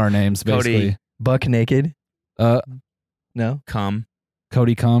porn star names, Cody. basically. Buck naked. No. Cum.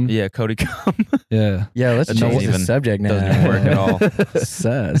 Cody Cum. Yeah, Cody Cum. Yeah. Yeah, let's That change doesn't the even- subject now. doesn't even work at all.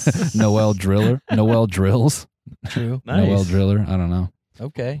 Sus. Noel Driller. Noel Drills. True. Noel Driller. I don't know.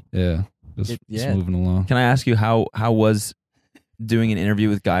 Okay. Yeah. Just Yeah. moving along. Can I ask you how was doing an interview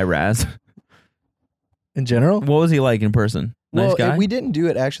with Guy Raz? In general? What was he like in person? Nice Well, guy? we didn't do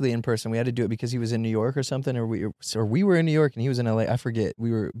it actually in person. We had to do it because he was in New York or something, or we were in New York and he was in LA. I forget.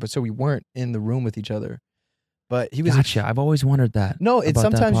 So we weren't in the room with each other. But he was. Gotcha. I've always wondered that. No, it's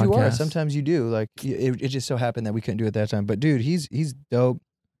about that sometimes you are, podcast. sometimes you do. Like it just so happened that we couldn't do it that time. But dude, he's dope,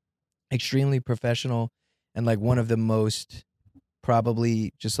 extremely professional, and like one of the most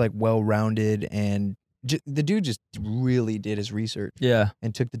probably just like well-rounded, and the dude just really did his research Yeah.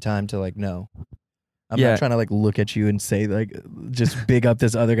 and took the time to like know. I'm Yeah. not trying to like look at you and say like just big up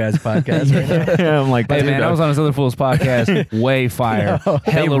this other guy's podcast right now. I'm like, Hey dude, man, I was on this other fool's podcast. Way fire. No.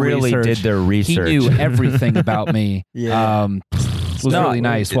 they Hella really research. did their research. He knew everything about me. Yeah. It was No, really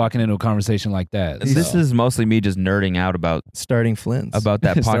nice it- walking into a conversation like that. This so. is mostly me just nerding out about Starting Flints. that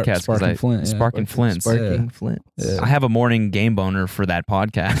podcast. 'cause Sparking Flint, yeah. Sparking Flints. Sparking Flints. Yeah. I have a morning game boner for that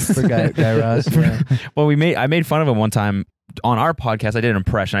podcast. For Guy Raz. Yeah. Well, I made fun of him one time on our podcast. I did an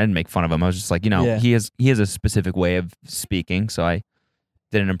impression. I didn't make fun of him. I was just like, Yeah. he has a specific way of speaking. So I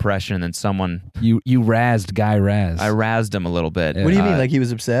did an impression, and then someone You razzed Guy Raz. I razzed him a little bit. Yeah. What do you mean? Like he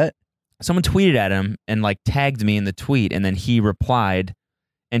was upset? Someone tweeted at him and like tagged me in the tweet, and then he replied,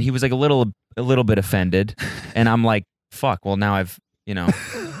 and he was like a little bit offended, and I'm like, fuck. Well, now I've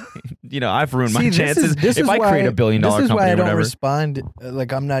I've ruined my See, this chances. is If I why- create $1 billion This is company why I or don't whatever. respond.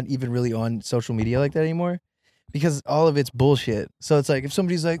 Like I'm not even really on social media like that anymore, because all of it's bullshit. So it's like if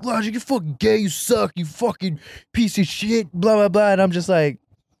somebody's like, "Logic, you're fucking gay, you suck, you fucking piece of shit," blah blah blah, and I'm just like,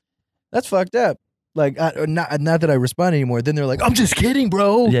 "That's fucked up." Like not that I respond anymore. Then they're like, "I'm just kidding,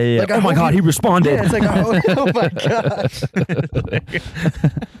 bro." Yeah. Like, Oh my god, he responded. Yeah, it's like, oh my gosh.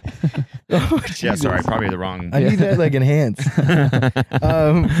 Oh, Yeah, Jesus. sorry, probably the wrong. I need that like enhanced.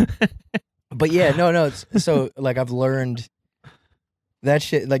 But yeah, no. So like I've learned that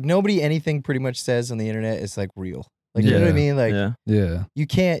shit. Like anything pretty much says on the internet is like real. Like you know what I Yeah. mean? Like yeah. Yeah. you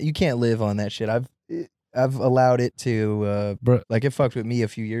can't live on that shit. I've allowed it to Bro, like it fucked with me a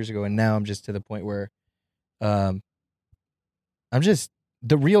few years ago, and now I'm just to the point where I'm just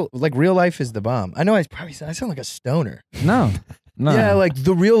real life is the bomb. I know I sound like a stoner. no. Yeah, like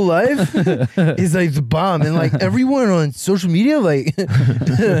the real life is like the bomb, and like everyone on social media, like,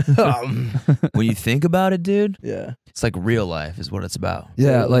 When you think about it, dude, yeah. it's like real life is what it's about.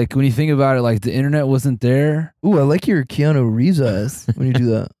 Yeah, like when you think about it, like the internet wasn't there, Ooh, I like your Keanu Reeves eyes when you do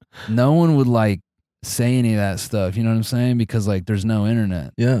that. no one would like say any of that stuff. You know what I'm saying? Because like there's no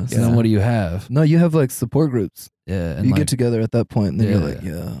internet. Yeah. So then what do you have? No, you have like support groups. Yeah, and You like, get together at that point, and then you're Yeah. like,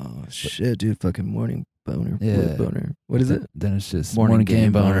 yo, shit, dude, fucking morning boner, Yeah. flip boner. What is it? Then it's just Morning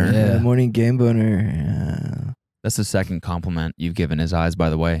game boner. Yeah. Morning game boner. That's the second compliment you've given his eyes, by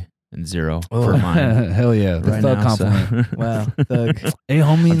the way, and 0 Oh. for mine. Hell yeah, the Right thug now, so- compliment. Wow, thug. Hey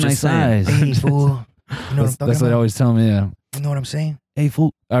homie, I'm just nice saying. eyes. Hey, fool. You know what I'm That's talking what they about? always tell me. Yeah. know what I'm saying? Hey,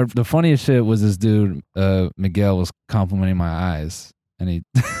 fool. The funniest shit was this dude, Miguel, was complimenting my eyes. And he,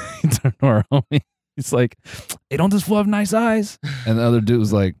 he turned to our homie. He's like, hey, don't this fool have nice eyes? And the other dude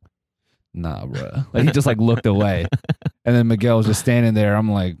was like, nah, bro. Like, he just like looked away. And then Miguel was just standing there. I'm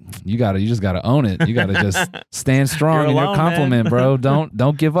like, you just gotta own it. You gotta just stand strong in your compliment, bro.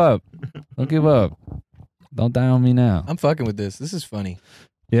 Don't give up. Don't give up. Don't die on me now. I'm fucking with this. This is funny.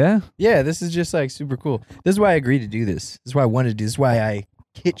 Yeah? Yeah, this is just like super cool. This is why I agreed to do this. This is why I wanted to do this. This is why I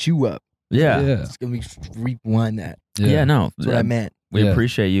hit you up. Yeah. It's gonna be rewind that. Yeah, no. That's what I meant. We Yeah.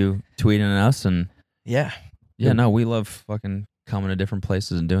 appreciate you tweeting us and Yeah. no, we love fucking coming to different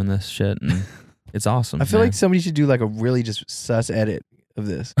places and doing this shit and it's awesome. I feel man. like somebody should do like a really just sus edit of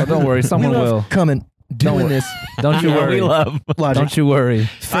this. Oh, don't worry. Someone We love will. coming doing this. Don't you Yeah, worry. we love. Logic. Don't you worry.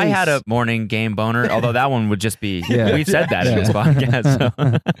 I had a morning game boner, although that one would just be. Yeah. We've said that in this podcast.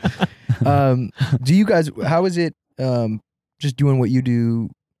 So. Do you guys? How is it? Just doing what you do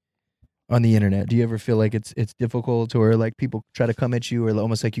on the internet. Do you ever feel like it's difficult, or like people try to come at you, or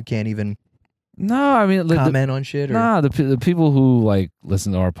almost like you can't even No, I mean, comment on shit? Or the people who like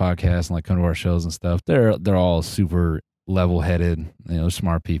listen to our podcast and like come to our shows and stuff, they're all super level-headed,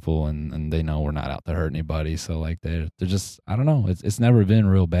 smart people, and they know we're not out to hurt anybody. So like they're just, I don't know, it's never been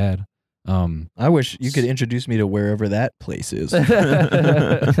real bad. I wish you could introduce me to wherever that place is.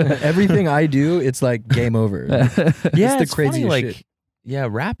 Everything I do, it's like game over. Yeah, it's the craziest funny, shit. Yeah,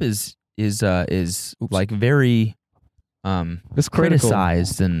 rap is like very It's critical.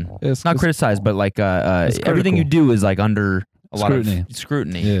 criticized and It's not criticized, but like it's everything you critical. do is like under a lot Scrutiny. of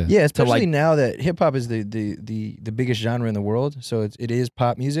scrutiny. Yeah. Yeah, especially like- now that hip hop is the biggest genre in the world. So it is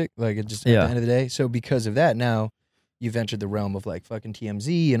pop music. Like it just at Yeah. the end of the day. So because of that, now you've entered the realm of like fucking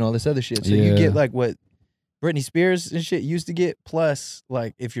TMZ and all this other shit. So you Yeah. get like what Britney Spears and shit used to get. Plus,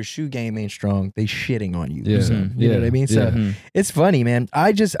 like if your shoe game ain't strong, they shitting on you. Yeah. So, you know what I mean? So Yeah. Mhm. it's funny, man.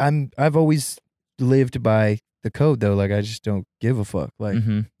 I've always lived by the code though. Like I just don't give a fuck. Like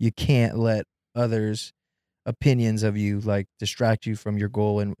Mhm. you can't let others' opinions of you like distract you from your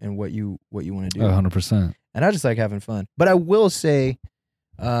goal and what you want to do. 100%. And I just like having fun. But I will say,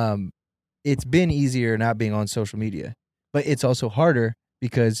 it's been easier not being on social media, but it's also harder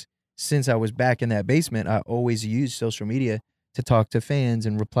because since I was back in that basement, I always used social media to talk to fans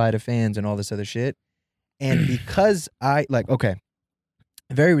and reply to fans and all this other shit. And because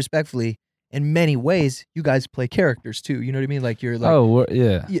very respectfully, in many ways, you guys play characters too. You know what I mean? Like you're like,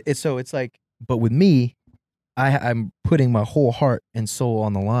 yeah. so it's like, but with me, I'm putting my whole heart and soul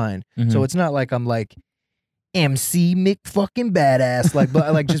on the line. Mhm. So it's not like I'm like MC Mick fucking badass, like,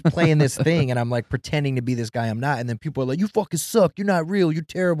 but like just playing this thing and I'm like pretending to be this guy I'm not. And then people are like, you fucking suck. You're not real. You're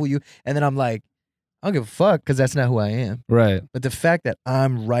terrible. And then I'm like, I don't give a fuck because that's not who I am. Right. But the fact that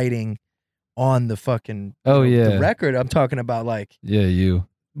I'm writing on the fucking Yeah. the record, I'm talking about like Yeah, you.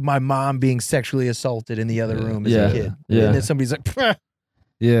 my mom being sexually assaulted in the other Yeah. room as Yeah. a kid. Yeah. And then somebody's like, "Pah,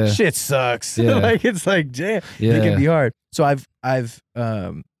 Yeah. shit sucks. Yeah. Like it's like, damn. Yeah. It can be hard. So I've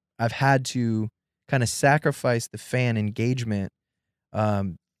had to kind of sacrifice the fan engagement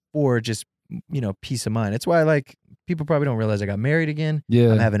for just peace of mind. That's why like people probably don't realize I got married again.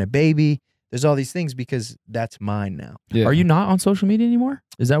 Yeah. I'm having a baby. There's all these things because that's mine now. Yeah. Are you not on social media anymore?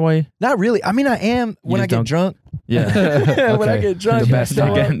 Is that why? Not really. I mean, I am when just I get don't- drunk. Yeah. When I Okay. get drunk, The best I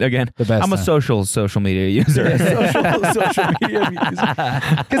show time. up. Again, The best I'm a time. social media user. social media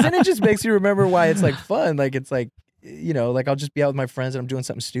because then it just makes you remember why it's like fun. Like it's like like I'll just be out with my friends and I'm doing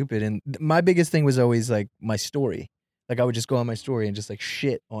something stupid. And my biggest thing was always like my story. Like I would just go on my story and just like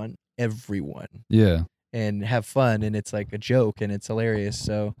shit on everyone Yeah. and have fun, and it's like a joke and it's hilarious.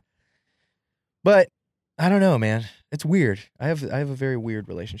 So, but I don't know, man. It's weird. I have a very weird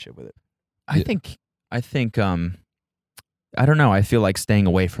relationship with it. I think I don't know. I feel like staying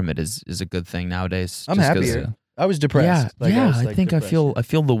away from it is a good thing nowadays. I'm just 'cause- happier. I was depressed. Yeah, Like, yeah. was, I like, think depressed. I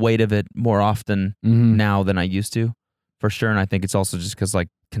feel the weight of it more often Mhm. now than I used to, for sure. And I think it's also just because like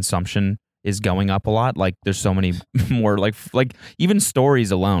consumption is going up a lot. Like there's so many more like even stories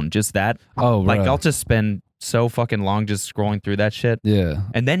alone. Just that. Oh, Like right. I'll just spend so fucking long just scrolling through that shit, Yeah.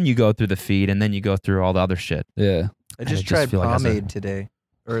 and then you go through the feed, and then you go through all the other shit. Yeah. I I just just tried feel like as a- pomade today,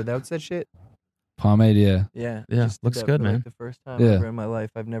 or what's that shit? Pomade, yeah. Yeah, Yeah, just did looks that good, for, man. Like, the first time Yeah. ever in my life,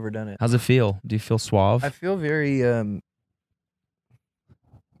 I've never done it. How's it feel? Do you feel suave? I feel very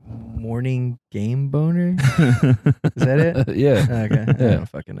morning game boner. Is that it? Yeah. Okay, I Yeah. don't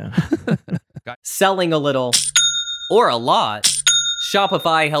fucking know. Selling a little or a lot,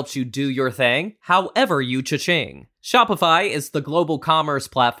 Shopify helps you do your thing, however you cha-ching. Shopify is the global commerce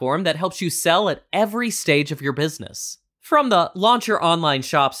platform that helps you sell at every stage of your business. From the launch your online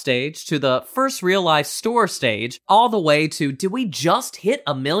shop stage to the first real life store stage, all the way to did we just hit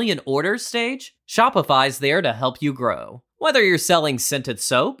 1 million orders stage, Shopify's there to help you grow. Whether you're selling scented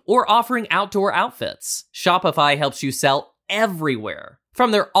soap or offering outdoor outfits, Shopify helps you sell everywhere.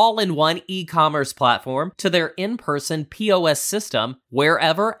 From their all-in-one e-commerce platform to their in-person POS system,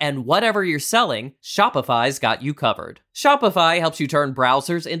 wherever and whatever you're selling, Shopify's got you covered. Shopify helps you turn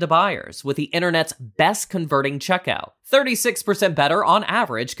browsers into buyers with the internet's best converting checkout, 36% better on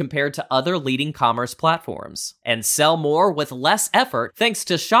average compared to other leading commerce platforms. And sell more with less effort thanks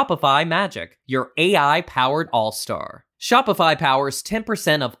to Shopify Magic, your AI-powered all-star. Shopify powers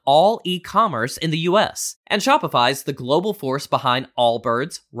 10% of all e-commerce in the US, and Shopify's the global force behind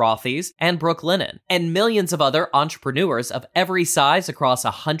Allbirds, Rothy's, and Brooklinen, and millions of other entrepreneurs of every size across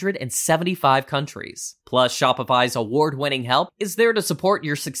 175 countries. Plus, Shopify's award-winning help is there to support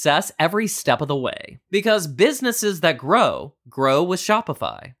your success every step of the way. Because businesses that grow, grow with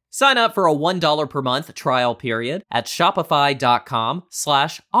Shopify. Sign up for a $1 per month trial period at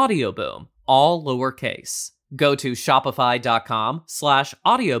shopify.com/audioboom, all lowercase. Go to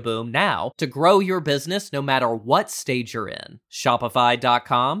shopify.com/audioboom now to grow your business no matter what stage you're in.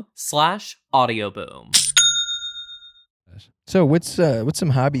 Shopify.com/audioboom. So what's some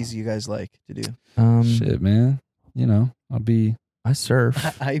hobbies you guys like to do? Shit, man. You know, I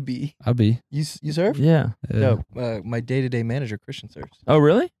surf. I be. You surf? Yeah. No, my day-to-day manager Christian surfs. Oh,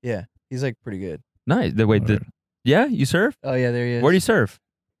 really? Yeah, he's like pretty good. Nice. Yeah, you surf? Oh yeah, there he is. Where do you surf?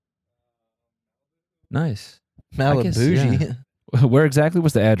 Nice. Malibu. Where exactly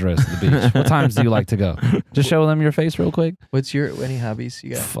was the address of the beach? What times do you like to go? Just show them your face real quick. What's any hobbies you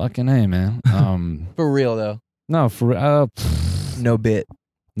got? Fucking A, man. For real though. No, No bit.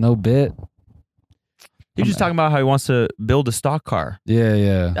 no bit. He was just talking about how he wants to build a stock car.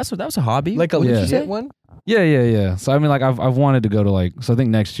 Yeah. That was a hobby. Like a Yeah. legit one? Yeah. So I mean, like I've wanted to go to so I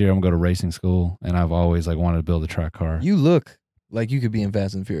think next year I'm gonna go to racing school, and I've always wanted to build a track car. You look like you could be in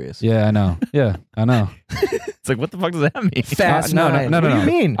Fast and Furious. Yeah, I know. Yeah, I know. It's like, what the fuck does that mean? Fast No, Nine. no. What do you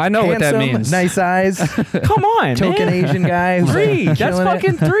mean? I know what that Handsome, means. Nice eyes, Come on, token man. Asian guy. Who's 3. That's killing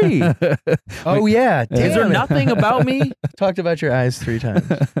fucking it. 3. Oh yeah. Is there Damn it. nothing about me? Talked about your eyes 3 times.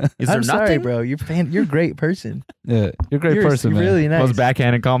 Is there I'm sorry, nothing? bro. You're a great person. Yeah, you're a great person, man. Really nice. Most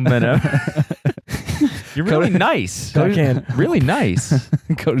backhanded compliment ever. You're really nice. Backhand. Really nice.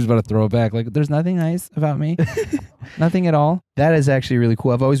 Cody's about to throw it back. Like, there's nothing nice about me. Nothing at all. That is actually really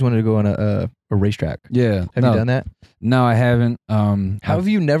cool. I've always wanted to go on a racetrack. Yeah. Have you done that? No, I haven't. How have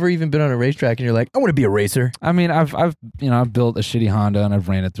you never even been on a racetrack and you're like, I want to be a racer? I mean, I've built a shitty Honda and I've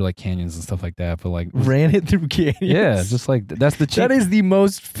ran it through like canyons and stuff like that. But like, Ran it through canyons? yeah, just like that's the cheap. That is the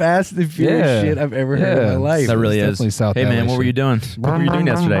most Fast and Furious Yeah. shit I've ever heard in my Yeah. life. That really It's is. definitely South Hey, man, LA what were you shit. doing? What were you doing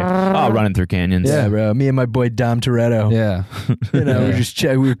yesterday? Oh, running through canyons. Yeah, bro. Me and my boy Dom Toretto. Yeah. You know,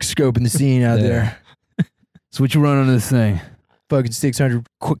 Yeah. we were scoping the scene out Yeah. there. So what you run on this thing? Fucking 600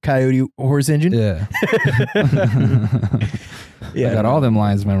 Coyote horse engine. Yeah. Yeah, I got all them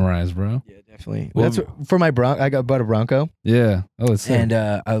lines memorized, bro. Yeah, definitely. Well- That's for my Bronco. I bought a Bronco, Yeah. Oh, it's sick. and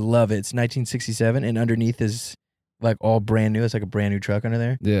I love it. It's 1967, and underneath is like all brand new. It's like a brand new truck under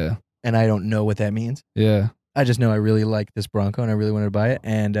there, Yeah. and I don't know what that means. Yeah. I just know I really like this Bronco, and I really wanted to buy it.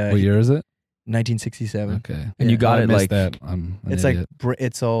 And What year is it? 1967. Okay. And you got I it missed like that. I'm an It's idiot. like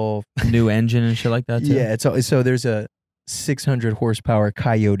it's all new engine and shit like that too? yeah. It's all, so there's a 600 horsepower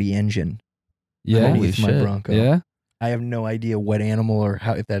Coyote engine yeah. underneath my shit. Bronco. Yeah. I have no idea what animal or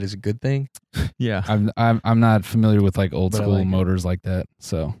how if that is a good thing. Yeah. I'm not familiar with like old But I school like it. motors like that.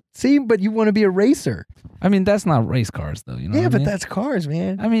 So See, but you want to be a racer. I mean that's not race cars though, you know. Yeah, what I but mean? that's cars,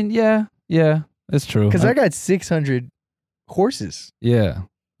 man. I mean, yeah, it's true. Because I got 600 horses yeah,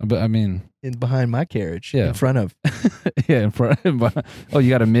 but I mean, in behind my carriage. Yeah. In front of yeah. In front, oh, you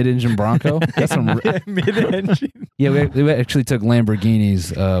got a mid-engine Bronco? That's some. mid-engine. Yeah, we actually took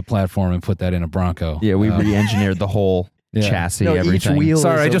Lamborghini's platform and put that in a Bronco. Yeah, we re-enginered the whole yeah. chassis, No, each everything. wheel-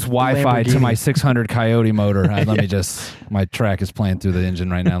 Sorry, I is just a Wi-Fi to my Lamborghini. 600 Coyote motor. Let me just. My track is playing through the engine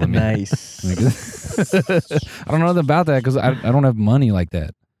right now. Let me. Nice. let me I don't know nothing about that because I don't have money like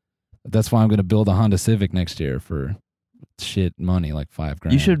that. That's why I'm going to build a Honda Civic next year for shit money, like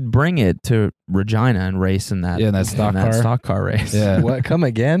 $5,000. You should bring it to Regina and race in that. Yeah, in that stock car. stock car race. Yeah. What? Come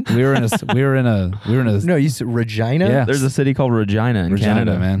again? We were in a. No, you said Regina? Yeah. There's a city called Regina in Regina,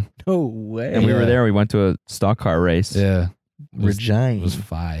 Canada, man. No way. And we were Yeah. there. We went to a stock car race. Yeah. It was Regina.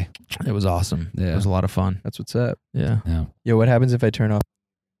 fi. It was awesome. Yeah. It was a lot of fun. That's what's up. Yeah. Yeah. Yo, what happens if I turn off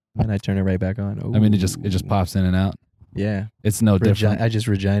and I turn it right back on? I mean, it Ooh. just pops in and out. Yeah. It's no different. I just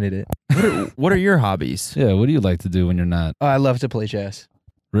Reginaed it. What are your hobbies? Yeah. What do you like to do when you're not? Oh, I love to play chess.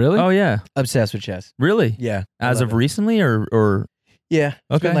 Really? Oh yeah, Obsessed with chess. really? Yeah. I As love of it. recently, or Yeah.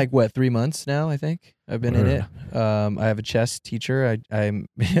 It's been Okay. like what, 3 months now, I think. I've been in it. I have a chess teacher. I'm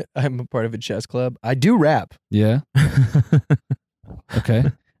I'm a part of a chess club. I do rap. Yeah. Okay.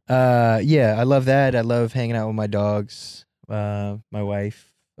 Yeah, I love that. I love hanging out with my dogs, my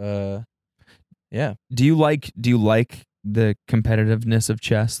wife. Yeah. do you like the competitiveness of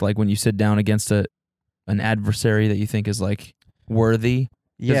chess? Like when you sit down against an adversary that you think is like worthy?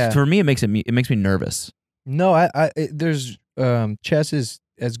 'Cause Yeah. For me, it makes me nervous. No, there's chess is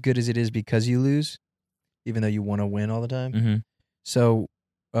as good as it is because you lose, even though you want to win all the time. Mm-hmm. So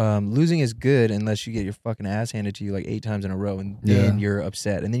losing is good unless you get your fucking ass handed to you like 8 times in a row, and then you're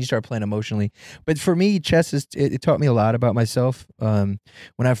upset, and then you start playing emotionally. But for me, chess it taught me a lot about myself. When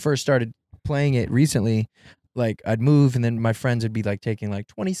I first started playing it recently, like I'd move, and then my friends would be like taking like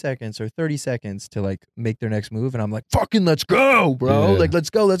 20 seconds or 30 seconds to like make their next move, and I'm like, fucking let's go, bro. Yeah. Like let's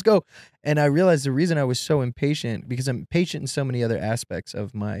go. And I realized the reason I was so impatient, because I'm patient in so many other aspects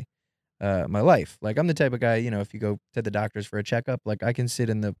of my life. Like I'm the type of guy, if you go to the doctors for a checkup, like I can sit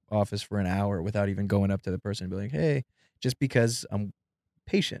in the office for an hour without even going up to the person and be like, hey, just because I'm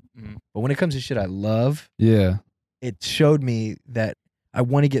patient. Mhm. But when it comes to shit I love, Yeah. it showed me that I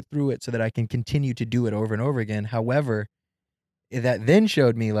want to get through it so that I can continue to do it over and over again. However, that then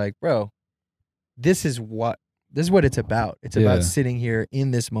showed me like, bro, this is what it's about. It's Yeah. about sitting here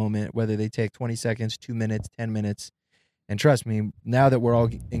in this moment, whether they take 20 seconds, 2 minutes, 10 minutes. And trust me, now that we're all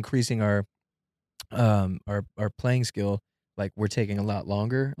increasing our playing skill, like we're taking a lot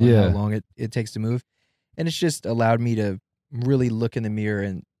longer on Yeah. how long it takes to move. And it's just allowed me to really look in the mirror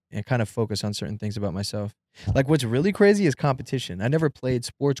and kind of focus on certain things about myself. Like what's really crazy is competition. I never played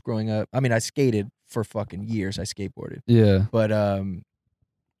sports growing up. I mean, I skated for fucking years. I skateboarded. Yeah. But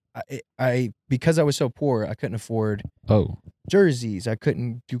I because I was so poor, I couldn't afford Oh. jerseys. I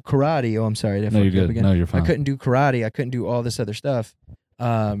couldn't do karate. Oh, I'm sorry. Did I No, fuck you're you up good. again? No, you're I fine. couldn't do karate. I couldn't do all this other stuff.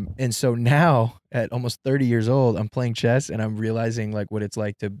 And so now at almost 30 years old, I'm playing chess and I'm realizing like what it's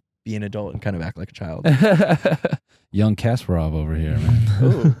like to be an adult and kind of act like a child. Young Kasparov over here, man.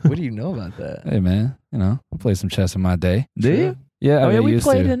 Oh, what do you know about that? Hey, man. I played some chess in my day. Do you? Yeah. I Oh yeah, mean, we used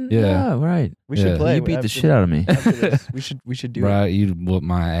played to. in. Yeah. Right. We should Yeah. play. You beat the after- shit out of me. after this. We should do Right. it. You whooped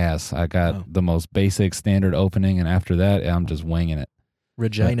my ass. I got Oh. the most basic standard opening, and after that, I'm just winging it.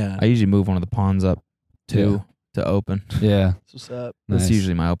 Regina. I usually move one of the pawns up to open. Yeah. What's up? That's Nice.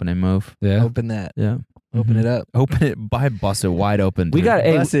 usually my opening move. Yeah. Open that. Yeah. Open it up. Open it. I bust it wide open. We dude. got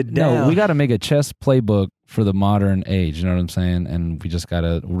Bust it down. we got to make a chess playbook for the modern age. You know what I'm saying? And we just got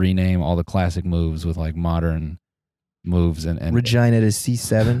to rename all the classic moves with like modern moves and Regina to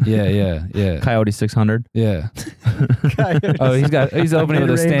C7. Yeah. Coyote 600. Yeah. Oh, he's opening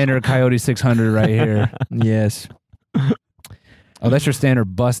with a standard Coyote 600 right here. Yes. Oh, that's your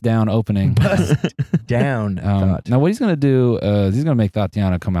standard bust down opening. Bust down. thought. Now, what he's gonna do is he's gonna make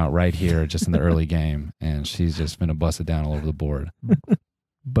Tatiana come out right here, just in the early game, and she's just gonna bust it down all over the board.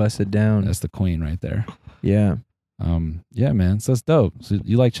 Bust it down. That's the queen right there. Yeah. Yeah, man. So that's dope. So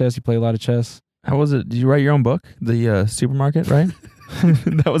you like chess? You play a lot of chess? How was it? Did you write your own book? The supermarket, right?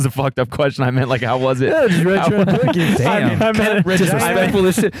 That was a fucked up question. I meant like, how was it? Yeah, just write your own book. Damn. I meant Disrespectful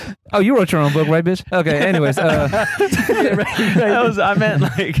as shit. Oh, you wrote your own book, right, bitch? Okay. Anyways, That was. I meant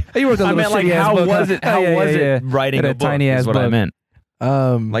like. you wrote a I little meant like, shitty-ass how book, was huh? it? How Yeah, was yeah, it yeah. writing Had a a book? tiny Is ass what I book. meant.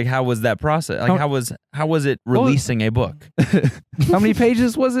 Like Like, how was that process? Like, how was it releasing a book? How many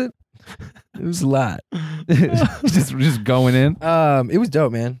pages was it? it was a lot. just going in. It was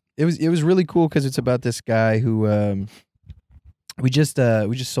dope, man. It was really cool because it's about this guy who we just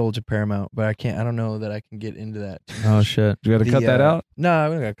sold to Paramount, but I don't know that I can get into that. too Oh much. shit! You got to cut that out. No,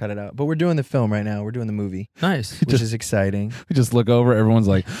 we don't gotta cut it out. But we're doing the film right now. We're doing the movie, Nice. which is exciting. We just look over. Everyone's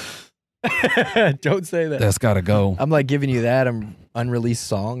like, Don't say that. "That's got to go." I'm like giving you that. I'm unreleased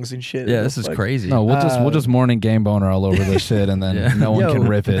songs and shit. Yeah, this is crazy. No, we'll just morning game boner all over this shit, and then Yeah. no one can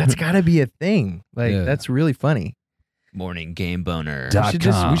rip it. That's gotta be a thing. Like Yeah. that's really funny. Morning game boner. Dot We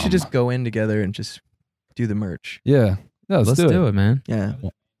should com. just go in together and just do the merch. Yeah, let's do it. it, man. Yeah.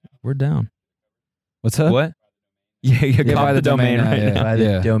 We're down. What's up? What? Yeah, Yeah, cop buy the domain now, right yeah. now. Buy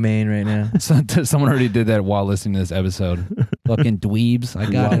the domain right now. Someone already did that while listening to this episode. Fucking dweebs. I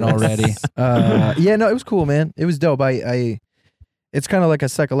got it already. Yeah, no, it was cool, man. It was dope. It's kind of like a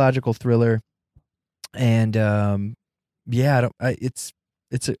psychological thriller, and yeah, I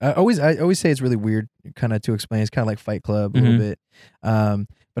always say it's really weird, kind of to explain. It's kind of like Fight Club a little bit,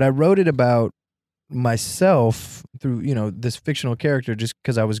 but I wrote it about myself through this fictional character just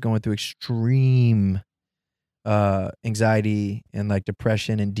because I was going through extreme anxiety and like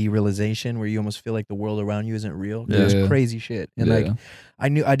depression and derealization, where you almost feel like the world around you isn't real. Yeah. It's crazy shit. And like I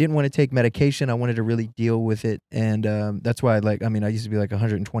knew I didn't want to take medication. I wanted to really deal with it, and that's why I used to be like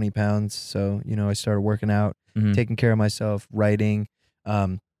 120 pounds. So I started working out, taking care of myself, writing,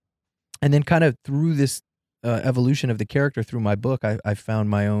 and then kind of through this evolution of the character through my book, I found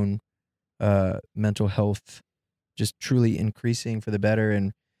my own mental health just truly increasing for the better,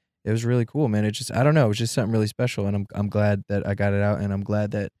 and it was really cool, man. It just, I don't know, it was just something really special, and I'm glad that I got it out, and I'm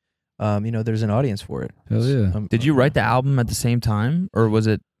glad that there's an audience for it. Hell yeah. Did you write the album at the same time, or was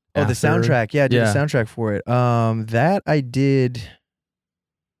it the after? soundtrack? Yeah, I did the soundtrack for it. That I did.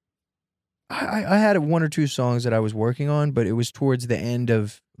 I had 1 or 2 songs that I was working on, but it was towards the end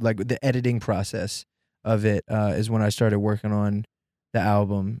of like the editing process of it is when I started working on the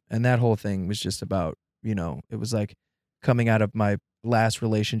album, and that whole thing was just about it was like coming out of my last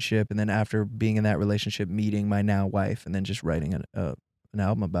relationship, and then after being in that relationship, meeting my now wife, and then just writing an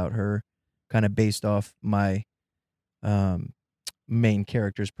album about her, kind of based off my main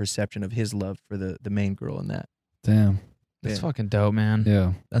character's perception of his love for the main girl in that. Damn. That's fucking dope, man.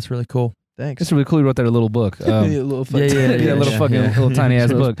 Yeah. That's really cool. Thanks. It's really cool you wrote that a little book. A little little tiny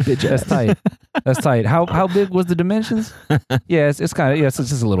ass book. That's tight. That's tight. How big was the dimensions? Yeah, it's kind of it's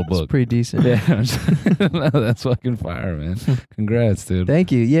just a little book. It's pretty decent. Yeah, no, that's fucking fire, man. Congrats, dude.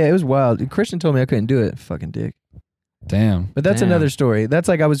 Thank you. Yeah, it was wild. Christian told me I couldn't do it. Fucking dick. Damn. But that's another story. That's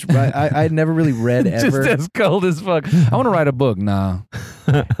like I had never really read ever. Just as cold as fuck. I want to write a book. Nah.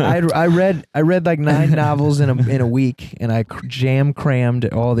 I read like 9 novels in a week, and I jam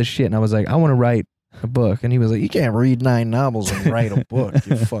crammed all this shit, and I was like, I want to write a book. And he was like, you can't read 9 novels and write a book,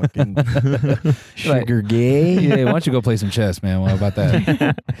 you fucking sugar gay. Yeah, why don't you go play some chess, man? What about that?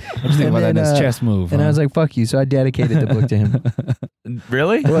 I'm just thinking about that next chess move. And I was like, fuck you. So I dedicated the book to him.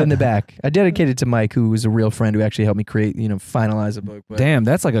 Really? Well, in the back. I dedicated it to Mike, who was a real friend who actually helped me create, finalize the book. But damn,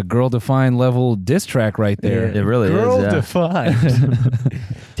 that's like a Girl Defined level diss track right there. It really Girl is. Yeah. Defined.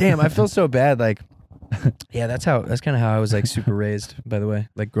 Damn, I feel so bad. Like, yeah, that's kind of how I was like super raised, by the way.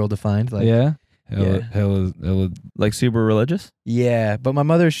 Like Girl Defined. Like, yeah. Yeah. Hell, Like super religious? Yeah, but my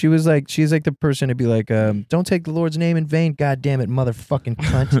mother, she's like the person to be like, don't take the Lord's name in vain, god damn it, motherfucking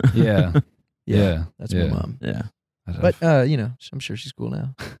cunt. Yeah. That's my mom. Yeah. But I'm sure she's cool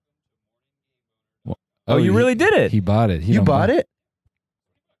now. Oh, you really did it? He bought it. You bought it?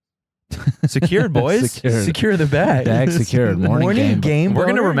 Secured, boys. Secure the bag. Bag secured. Morning game. We're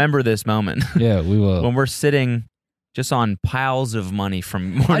gonna remember this moment. Yeah, we will. When we're sitting just on piles of money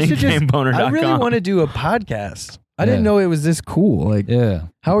from morninggameboner.com. I really want to do a podcast. I didn't know it was this cool. Like,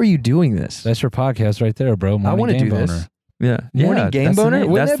 how are you doing this? That's your podcast right there, bro. I want to do this. Yeah. Morning Game Boner?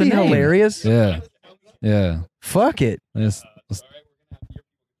 Wouldn't that be hilarious? Yeah. Fuck it. Yeah.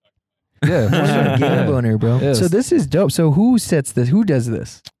 Morning Game Boner, bro. Yes. So this is dope. So who sets this? Who does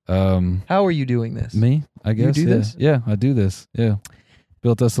this? How are you doing this? Me, I guess. You do this? Yeah, I do this. Yeah.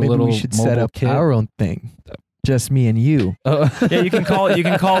 Built us a Maybe little we should set up kit. our own thing. Just me and you. Yeah, you can call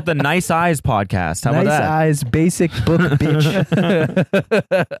it the Nice Eyes podcast. How about that? Nice Eyes, basic book, bitch.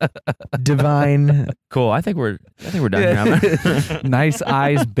 Divine. Cool. I think we're done here. Nice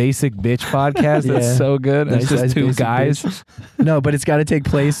Eyes, basic bitch podcast. That's Yeah. so good. Nice It's just Eyes, two Basic guys. Bitch. No, but it's got to take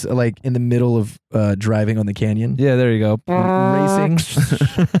place like in the middle of driving on the canyon. Yeah, there you go. Racing.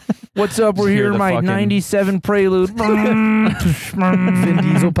 What's up? We're Hear here in the my fucking- 97 Prelude. Vin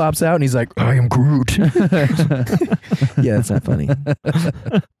Diesel pops out and he's like, I am Groot. Yeah, that's not funny.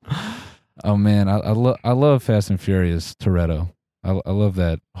 Oh man, I love Fast and Furious Toretto. I love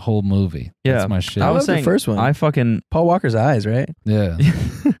that whole movie. Yeah. That's my shit. I I love was the saying, first one. I fucking Paul Walker's eyes, right? Yeah.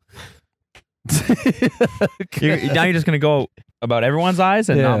 now you're just gonna go about everyone's eyes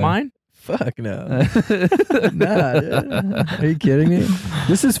and not Yeah. mine? Fuck no. Nah, dude. Are you kidding me?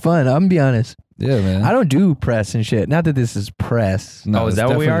 This is fun. I'm gonna be honest. Yeah, man. I don't do press and shit. Not that this is press. No, Oh, is it's that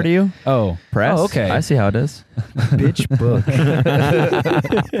what we are to definitely- you? Oh, Press? Oh, okay. I see how it is. Bitch book.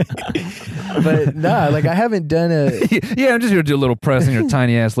 But nah, like I haven't done a yeah, I'm just here to do a little press in your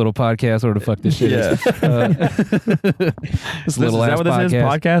tiny ass little podcast, or the fuck this shit is. This little is ass that what this is?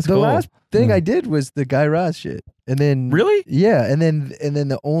 Podcast? the Cool. last thing I did was the Guy Raz shit. And then Really? Yeah, and then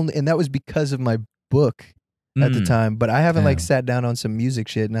that was because of my book at the time. But I haven't like Damn. sat down on some music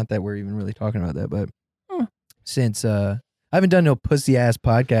shit. Not that we're even really talking about that, but since I I haven't done no pussy ass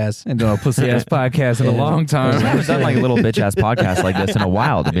podcast. And doing a pussy ass podcast in a long I time. haven't done like a little bitch ass podcast like this in a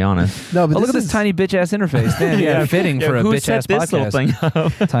while, to be honest. No, but Look at this tiny bitch ass interface. Damn, fitting for a who bitch set ass this little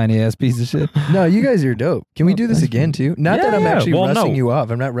podcast. thing up? Tiny ass piece of shit. No, you guys are dope. Can we do this again too? Not that I'm actually rushing you off.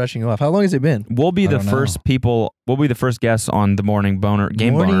 I'm not rushing you off. How long has it been? We'll be the don't know. first people. We'll be the first guests on the Morning Boner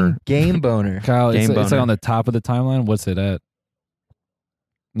Game Boner. Game boner. Kyle, Game it's like boner. on the top of the timeline. What's it at?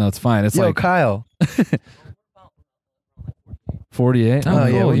 No, it's fine. It's Yo, like Kyle. 48. Oh, Oh,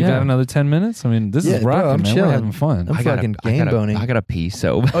 yeah, cool. we you got- got another 10 minutes? I mean, this Yeah, is bro, rocking, I'm man. chilling. We're having fun. I'm fucking game boning. I gotta pee.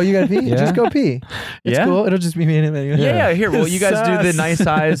 So Oh, you gotta pee? Yeah. Just go pee. It's Yeah? cool. It'll just be me and him anyway. yeah. Here, well, you guys do the Sus. nice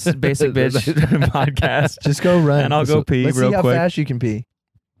size basic bitch podcast, Just go run. and I'll go pee Let's real see how quick. fast you can pee.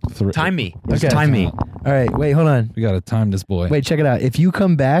 Time me. Okay. Time me. All right. Wait, hold on. We got to time this boy. Wait, check it out. If you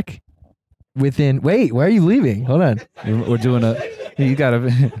come back within. Wait, why are you leaving? Hold on. We're doing a. You got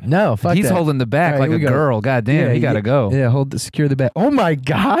to. No, fuck He's that. holding the back All right, like here a we go. girl. God damn, he got to go. Yeah, secure the back. Oh my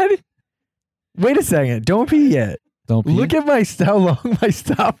God. Wait a second. Don't pee yet. Don't pee. Look at how long my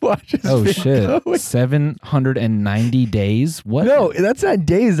stopwatch is. Oh, shit. 790 days? What? No, that's not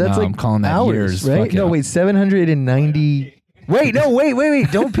days. That's No, like I'm calling that hours, years. right? Fuck No, it. wait, 790. Wait, no,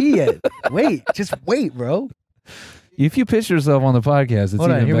 wait. Don't pee yet. Wait, just wait, bro. If you piss yourself on the podcast, it's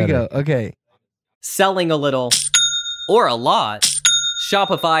Hold on, even here better. we go. Okay. Selling a little or a lot,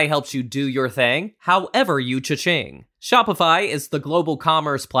 Shopify helps you do your thing however you cha-ching. Shopify is the global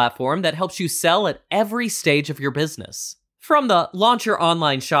commerce platform that helps you sell at every stage of your business. From the launch your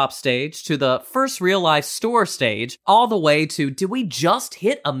online shop stage to the first real life store stage, all the way to did we just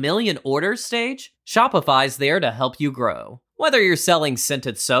hit 1 million orders stage? Shopify's there to help you grow. Whether you're selling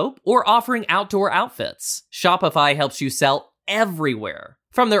scented soap or offering outdoor outfits, Shopify helps you sell everywhere.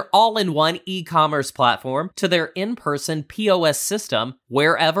 From their all-in-one e-commerce platform to their in-person POS system,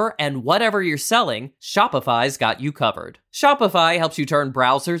 wherever and whatever you're selling, Shopify's got you covered. Shopify helps you turn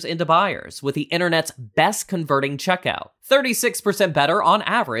browsers into buyers with the internet's best converting checkout, 36% better on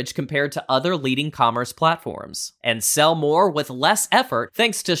average compared to other leading commerce platforms. And sell more with less effort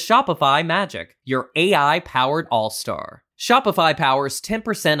thanks to Shopify Magic, your AI-powered all-star. Shopify powers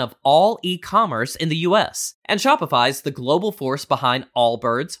 10% of all e-commerce in the US, and Shopify's the global force behind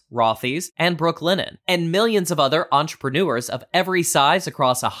Allbirds, Rothy's, and Brooklinen, and millions of other entrepreneurs of every size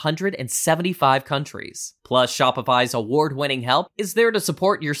across 175 countries. Plus, Shopify's award-winning help is there to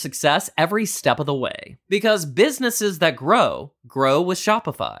support your success every step of the way. Because businesses that grow with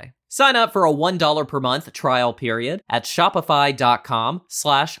Shopify. Sign up for a $1 per month trial period at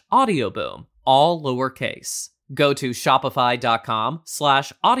shopify.com/audioboom, all lowercase. Go to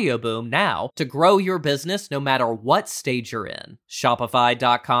shopify.com/audioboom now to grow your business no matter what stage you're in.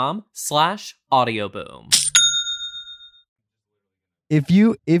 Shopify.com/audioboom. If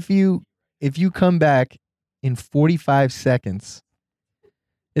you come back in 45 seconds,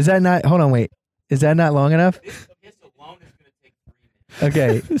 is that not? Hold on, wait. Is that not long enough?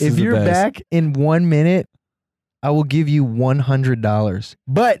 Okay, This if is the you're best. back in 1 minute, I will give you $100.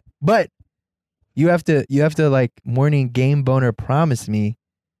 But you have to like Morning Game Boner promise me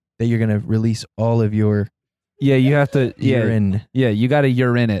that you're gonna release all of your Yeah, you have to. urine. Yeah, you got to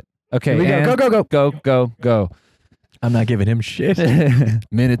urine it. Okay, Here we go. and Go. go. I'm not giving him shit.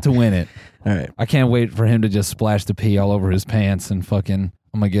 Minute to win it. All right. I can't wait for him to just splash the pee all over his pants and fucking.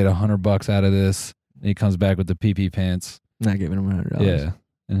 I'm gonna get $100 out of this. And he comes back with the pee pants. Not giving him $100. Yeah.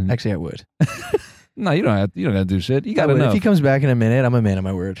 And Actually, I would. no, you don't have. You don't got to do shit. You got to I would. know. If he comes back in a minute, I'm a man of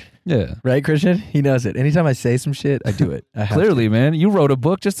my word. Yeah. Right, Christian? He knows it. Anytime I say some shit, I do it. I have Clearly, man, you wrote a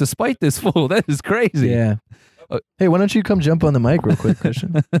book just to spite this fool. That is to. crazy. Yeah. Hey, why don't you come jump on the mic real quick,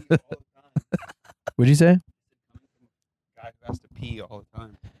 Christian? What'd you say? Guy who has to pee all the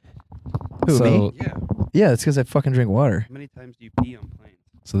time. Who, So, me? Yeah. Yeah, it's because I fucking drink water How many times do you pee on planes?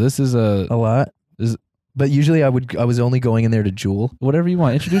 so this is a lot. But usually I was only going in there to jewel. whatever you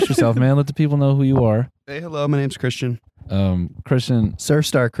want. Introduce yourself, man. Let the people know who you are. Hey, hello. My name's Christian. Christian,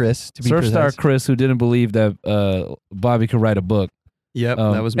 Surfstar Chris, to be Surfstar precise. Chris, who didn't believe that Bobby could write a book. Yep,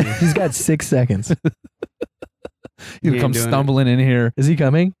 that was me. He's got 6 seconds. He'll ain't come doing it. stumbling in here, Is he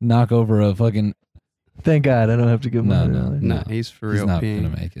coming? knock over a fucking. Thank God I don't have to give him No, $100. No, he's for He's real not peeing.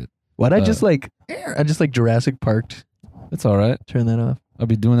 gonna make it. Why'd I just like Jurassic Parked? It's all right. Turn that off. I'll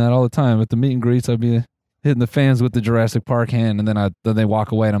be doing that all the time at the meet and greets. I'll be hitting the fans with the Jurassic Park hand, and then they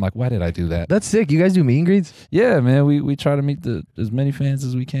walk away, and I'm like, why did I do that? That's sick. You guys do meet and greets? Yeah, man. We try to meet as many fans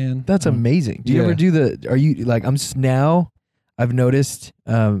as we can. That's amazing. Do you yeah. ever do are you like, now I've noticed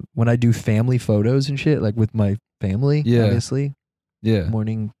when I do family photos and shit, like with my family, Yeah. obviously, Yeah.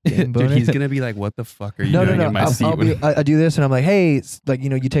 Morning Game Dude, Boner. he's going to be like, what the fuck are you No, doing in my seat? I do this and I'm like, hey, it's like,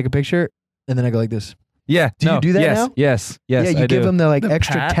 you take a picture and then I go like this. Yeah. Do you do that yes, now? Yes. Yes. Yeah, you I give do. them the like The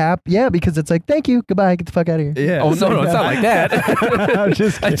extra pat? tap. Yeah, because it's like, thank you, goodbye, get the fuck out of here. Yeah. Oh no, it's not like that. I'm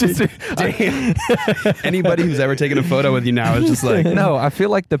just Damn. Anybody who's ever taken a photo with you now is just like, No, I feel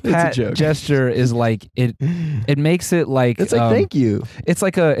like the a pat joke. gesture is like it. It makes it like It's like thank you. It's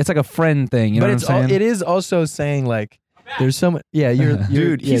like a friend thing. You But know it's what I'm saying? it is also saying like there's so much. Yeah, you're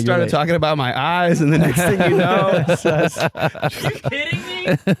dude, he started talking about my eyes, and the next thing you know, kidding me?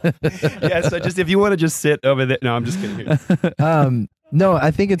 yeah. So just if you want to just sit over there, no, I'm just kidding. No,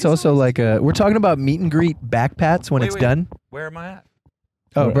 I think it's also like we're talking about meet and greet back pats when it's done. Where am I at?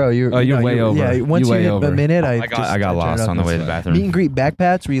 Oh, bro, you're way over. Yeah, once You're you way hit a over. minute, I got lost on the way to the bathroom. Meet and greet back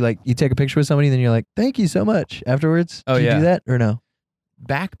pats where you take a picture with somebody, and then you're like, thank you so much afterwards. Oh, Do you yeah. do that or no?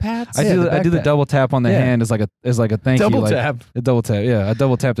 Back pats? I Yeah, do. the I do the back pat. double tap on the Yeah. hand as like a thank you. Double Like, tap. a double tap. Yeah, I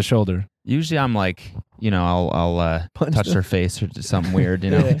double tap the shoulder. Usually I'm like, I'll Punch touch them. their face or just something weird, you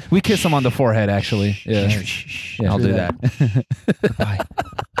know. Yeah. We kiss them on the forehead, actually. Yeah. I'll do do that. that. Goodbye.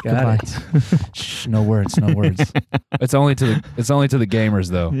 Got it. Shh, no words. No words. It's only to the gamers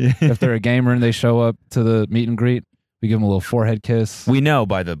though. If they're a gamer and they show up to the meet and greet, we give them a little forehead kiss. We know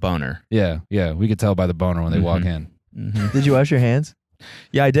by the boner. Yeah. We could tell by the boner when they walk in. Did you wash your hands?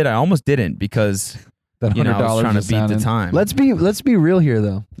 Yeah, I did. I almost didn't because That I was $100 trying to is beat the sounding- time. Let's be real here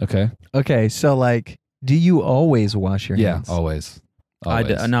though. Okay. Okay, so like, do you always wash your Yeah. hands? Always. I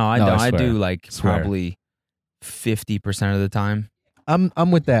do, Always. no, I don't. I swear. do like Swear. probably 50% of the time.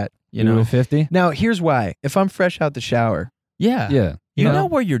 I'm with that. You know? with 50. Now here's why. If I'm fresh out the shower, Yeah. Yeah. You No. know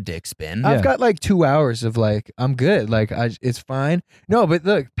where your dick's been. I've got like 2 hours of like I'm good. Like it's fine. No, but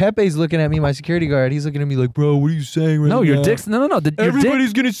look, Pepe's looking at me, my security guard. He's looking at me like, bro, what are you saying right now? No, your dick's no. Your dick.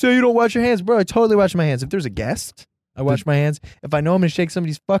 Everybody's gonna say you don't wash your hands, bro. I totally wash my hands. If there's a guest, I wash my hands. If I know I'm gonna shake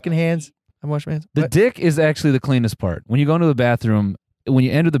somebody's fucking hands, I wash my hands. The What? dick is actually the cleanest part. When you go into the bathroom, when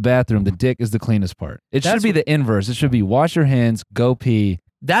you enter the bathroom, the dick is the cleanest part. It should That's be the inverse. It should be wash your hands, go pee.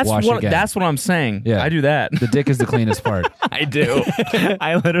 That's wash what again. that's what I'm saying. Yeah. I do that. The dick is the cleanest part. I do.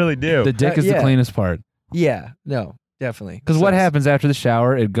 I literally do. The dick is yeah. the cleanest part. Yeah, no, definitely. Because what happens after the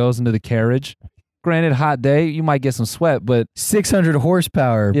shower? It goes into the carriage. Granted, hot day, you might get some sweat, but 600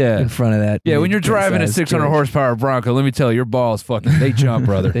 horsepower Yeah. in front of that. yeah, when you're driving a mid-sized 600 carriage. horsepower Bronco, let me tell you, your balls fucking, they jump,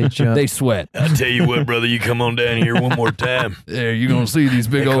 brother. They jump. They sweat. I tell you what, brother, you come on down here one more time. There, you're going to see these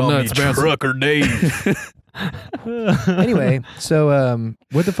big They old call me nuts bouncing. Trucker Dave. Anyway, so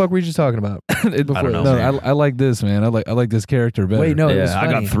what the fuck were you just talking about? I don't know, No, man. I like this, man. I like this character better. Wait, no, it was Yeah, I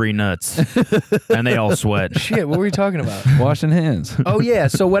funny. got 3 nuts, and they all sweat. Shit, what were you talking about? Washing hands. Oh yeah,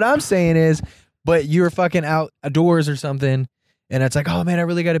 so what I'm saying is, but you're fucking outdoors or something, and it's like, oh man, I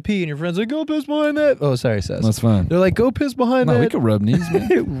really got to pee, and your friend's like, go piss behind that. Oh, sorry, Seth. That's fine. They're like, go piss behind No, we that. can rub knees,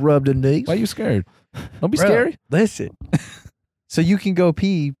 man. Rub the knees. Why are you scared? Don't be Bro, scary. Listen. So you can go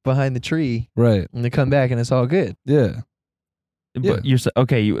pee behind the tree Right. and then come back and it's all good. Yeah. But you're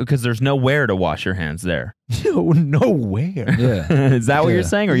okay because there's nowhere to wash your hands there. Nowhere. Yeah. Is that what Yeah. you're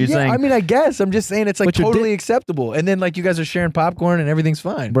saying? Or are you yeah, saying I mean, I guess I'm just saying it's like But your totally acceptable. And then like you guys are sharing popcorn and everything's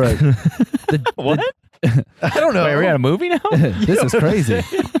fine. Right. what? I don't know. Wait, are we at a movie now? This is crazy.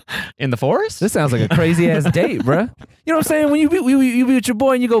 In the forest? This sounds like a crazy ass date, bruh. You know what I'm saying? When you be with your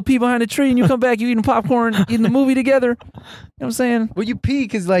boy and you go pee behind a tree and you come back, you eating popcorn, eating the movie together. You know what I'm saying? Well, you pee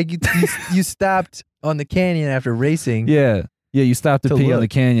because like you stopped on the canyon after racing. Yeah. Yeah, you stop to To pee on look. the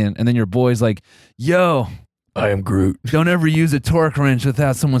canyon, and then your boy's like, yo, I am Groot. don't ever use a torque wrench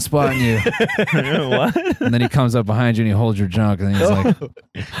without someone spotting you. What? And then he comes up behind you and he holds your junk, and then he's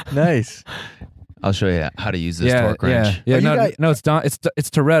like, Nice. I'll show you how to use this yeah, torque wrench. yeah, yeah. Oh, you No, got- no, it's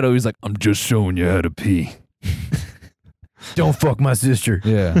Toretto. He's like, I'm just showing you how to pee. Don't fuck my sister.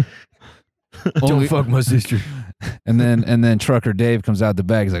 Yeah. Don't fuck my sister. And then Trucker Dave comes out the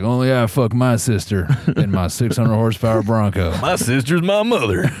back. He's like, only I fuck my sister in my 600 horsepower Bronco. My sister's my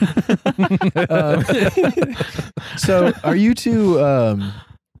mother. So are you two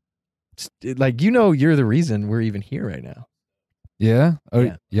like you're the reason we're even here right now? Yeah? Oh,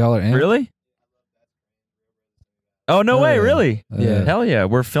 Yeah. y'all are in? Really? Oh, no way, yeah. really? Yeah. Hell yeah.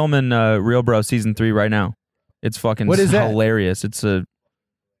 We're filming Real Bro season 3 right now. It's fucking What is that? hilarious. It's a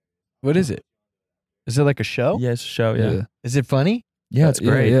What is it? Is it like a show? yes show, yeah. Is it funny? Yeah, it's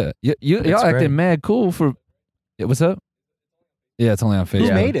great. Yeah. Y'all It's acting great. mad cool for. Yeah, what's up? Yeah, it's only on Facebook.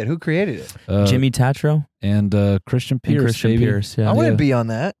 Who made it? Who created it? Jimmy Jimmy Tatro and Christian and Pierce. Christian baby. Pierce. Yeah. I want to Yeah. be on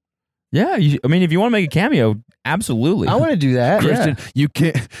that. Yeah, I mean, if you want to make a cameo, absolutely. I want to do that. Christian, you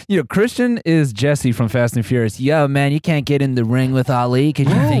can't. You know, Christian is Jesse from Fast and Furious. Yo, man, you can't get in the ring with Ali because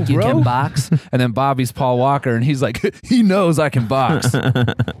you Bro, think you bro. can box. And then Bobby's Paul Walker, and he's like, he knows I can box.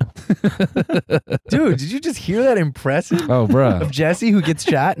 Dude, did you just hear that impressive Oh, bro, of Jesse who gets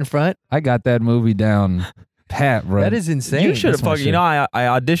shot in front? I got that movie down pat, bro. That is insane. You should have That's my fucking. You shit. know,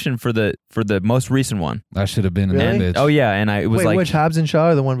 I auditioned for the most recent one. I should have been in Really? that bitch. Oh yeah, and it was Wait, like which Hobbs and Shaw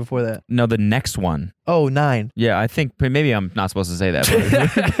or the one before that? no, the next one. Oh, 9. Yeah, I think maybe I'm not supposed to say that. But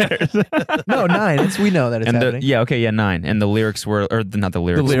who cares? No, 9. We know that it's and happening. yeah, okay, yeah, 9. And the lyrics were, or not the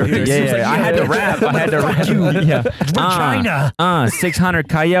lyrics. The lyrics. Yeah, He was I had to rap. I had to rap. Yeah, China. 600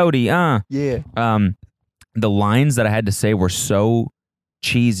 coyote. Yeah. The lines that I had to say were so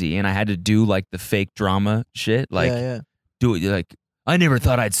cheesy, and I had to do like the fake drama shit, like yeah. do it like I never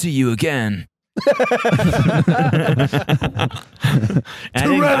thought I'd see you again.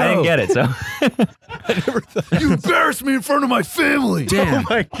 And I didn't get it, so You embarrassed me in front of my family. damn. Oh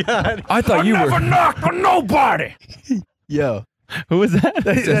my God. I thought you Never were. knocked on nobody. Yo. Who was that?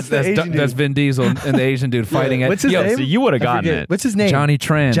 That's the Asian dude. That's Vin Diesel and the Asian dude fighting at. What's his Yo, name? so you would have I gotten forget. it. What's his name? Johnny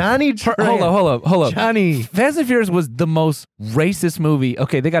Tran. Johnny Tran. Hold up. Johnny. Fast and Furious was the most racist movie.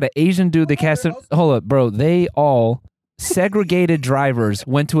 Okay, they got an Asian dude. They cast him. Hold up, bro. They all segregated drivers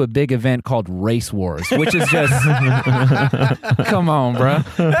went to a big event called Race Wars, which is just come on, bro.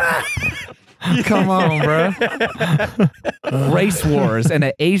 Come on, bro. Race Wars, and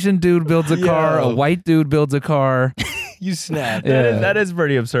an Asian dude builds a car, a white dude builds a car. You snapped. Yeah. That is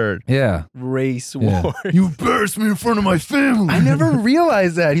pretty absurd. Yeah. Race Yeah. war. You embarrassed me in front of my family. I never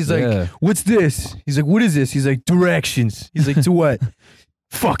realized that. He's like, Yeah. what's this? He's like, what is this? He's like, directions. He's like, to what?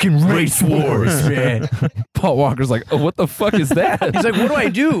 Fucking race wars, man. Paul Walker's like, oh, what the fuck is that? He's like, what do I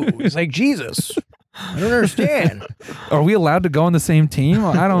do? He's like, Jesus. I don't understand. Are we allowed to go on the same team?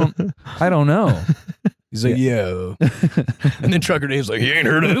 I don't know. He's like, yeah. And then Trucker Dave's like, you ain't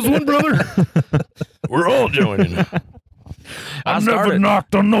heard of this one, brother? We're all joining. I've never started.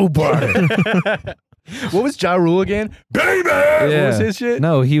 knocked on nobody. What was Ja Rule again? Baby! What was his shit?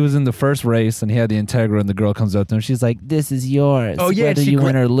 No, he was in the first race and he had the Integra, and the girl comes up to him. She's like, "This is yours. Oh, yeah. whether and she you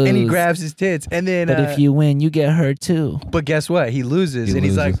win or lose." And he grabs his tits. And then, but if you win, you get her too. but guess what? He loses. He and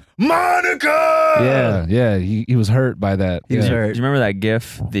he's like, loses. Monica! Yeah. He was hurt by that. He was yeah. hurt. Do you remember that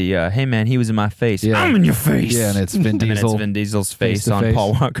GIF? The hey man, he was in my face. Yeah. I'm in your face. Yeah, and it's Vin And then Diesel. it's Vin Diesel's face to on face.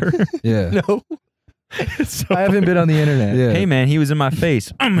 Paul Walker. Yeah. No. I haven't been on the internet. Yeah. Hey man, he was in my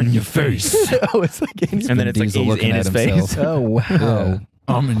face. I'm in your face. Oh, it's like, And then it's like Diesel he's looking in at his himself. face. oh, wow. Yeah.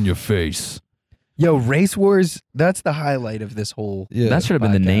 I'm in your face. Yo, Race Wars, that's the highlight of this whole. Yeah. That should have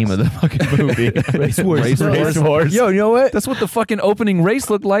been the name of the fucking movie. Race Wars. Race No, Wars. that's- Yo, you know what? That's what the fucking opening race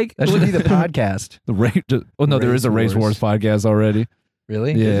looked like. That should be the podcast. The race. Oh no, there is a Race Wars podcast already.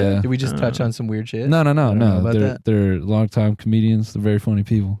 Really? Yeah. Did we just touch on some weird shit? No. I don't know about They're that. they're longtime comedians. They're very funny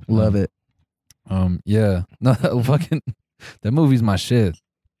people. Love it. Yeah. No, fucking that movie's my shit.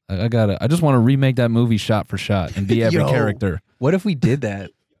 I just want to remake that movie shot for shot and be every Yo. character. What if we did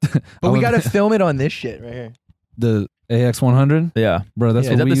that? But I we would- got to film it on this shit right here. The AX100, Yeah. bro. That's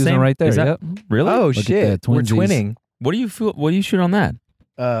Yeah, what is that we're the using same? right there. Is that- Yep. Really? Oh, Look at shit. that, We're twinsies. twinning. What do you feel? What do you shoot on that?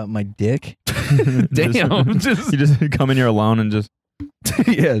 My dick. Damn. You just come in here alone and just.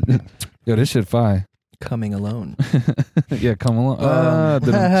 Yeah. Yo, this shit fine. Coming alone. Yeah, come along.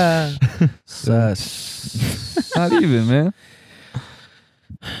 Sus. Not even, man.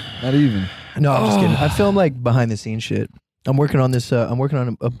 Not even. No, I'm just kidding. I film like behind the scenes shit. I'm working on this. I'm working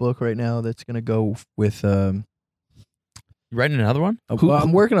on a book right now that's gonna go with. You writing another one? Who-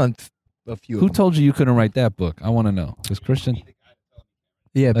 I'm working on a few. Who of them. told you couldn't write that book? I want to know. Is Christian?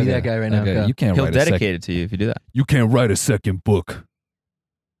 Yeah, be Okay. that guy right now. Okay, Go. you can't He'll write dedicate it to you if you do that. You can't write a second book.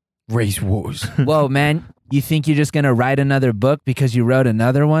 Race Wars. Whoa, man. You think you're just going to write another book because you wrote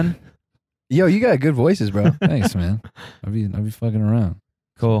another one? Yo, you got good voices, bro. a second. Thanks, man. I'll be fucking around.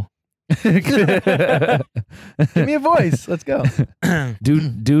 Cool. Give me a voice. Let's go.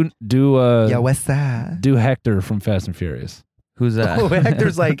 Do what's that? do Hector from Fast and Furious. Who's that? Oh,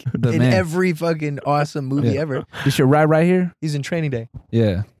 Hector's like The in man. every fucking awesome movie Yeah. ever. You should ride right here. He's in Training Day.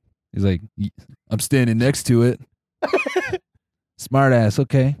 Yeah. He's like, I'm standing next to it. Smart ass.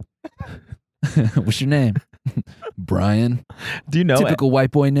 Okay. What's your name? Brian. Do you know? Typical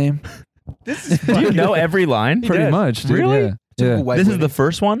white boy name. This is Do you know every line? Pretty much. Dude. Really? Yeah. Typical white This boy is the name.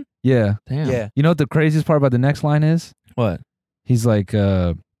 first one. Yeah. Damn. Yeah. You know what the craziest part about the next line is? What? He's like,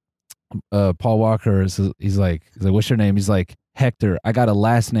 Paul Walker he's like, what's your name? He's like, Hector. I got a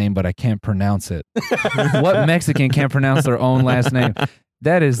last name, but I can't pronounce it. What Mexican can't pronounce their own last name?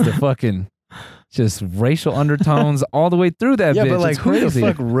 That is the fucking just racial undertones all the way through that Yeah, bitch. but like, It's who crazy. the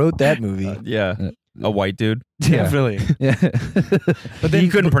fuck wrote that movie? Yeah. A white dude. Yeah. Really? Yeah. But then he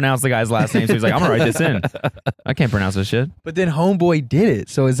couldn't pronounce the guy's last name, so he's like, I'm gonna write this in. I can't pronounce this shit. But then Homeboy did it.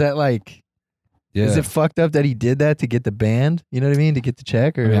 So is that like? Yeah. Is it fucked up that he did that to get the band? You know what I mean? To get the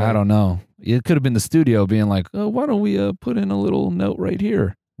check? Or I mean, I don't know. It could have been the studio being like, oh, why don't we put in a little note right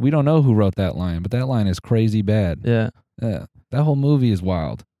here? We don't know who wrote that line, but that line is crazy bad. Yeah. Yeah. That whole movie is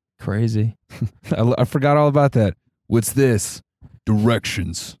wild. Crazy. I forgot all about that. What's this?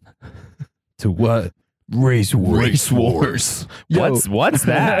 Directions. To what? Race Wars. Yo. What's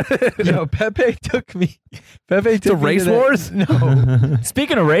that? Yo, Pepe took me. Pepe took me Race to that- Wars? No.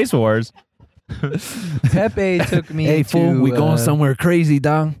 Speaking of race wars, Pepe took me Hey, to fool, we going somewhere crazy,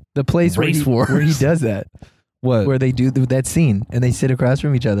 dog. the place Race where he Wars. does that. What? Where they do that scene and they sit across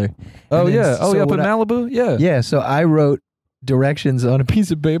from each other. Oh, And then yeah. Oh, so yeah, up in what I- Malibu? Yeah. Yeah, so I wrote directions on a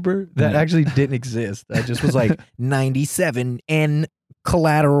piece of paper that Yeah. actually didn't exist. I just was like 97 and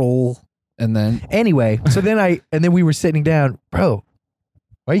collateral. And then, Anyway, so then we were sitting down, bro.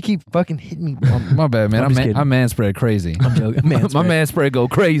 Why you keep fucking hitting me, bro? my bad, man. I'm just kidding. I'm man spread crazy. I'm joking. My man spread go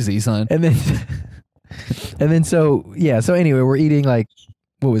crazy, son. And then so yeah, so anyway, we're eating like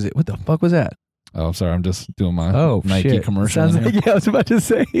what was it? What the fuck was that? Oh, I'm sorry. I'm just doing my Oh, Nike shit. commercial. Sounds in here. like I was about to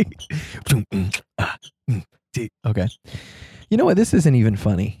say. Okay. You know what? This isn't even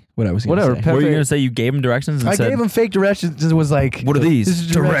funny. What I was gonna Whatever, say. Pepe- were you going to say you gave him directions and I said, gave him fake directions. It was like, What are these? This is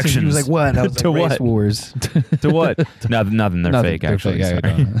directions. He was like, what? And I was To like, Race what? Wars. to what? Nothing. They're Nothing, fake, they're actually. fake,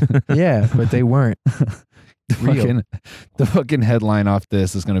 Sorry. Yeah, but they weren't. Real. The fucking headline off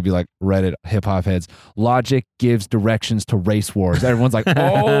this is going to be like Reddit hip hop heads. Logic gives directions to race wars. Everyone's like,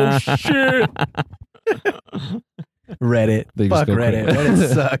 oh shit. Reddit. They just Fuck go Reddit.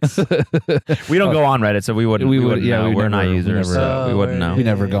 crazy. Reddit sucks. We don't go on Reddit, so we wouldn't. We We, would- wouldn't yeah, know. we We're never- not we users, never- so we wouldn't know. We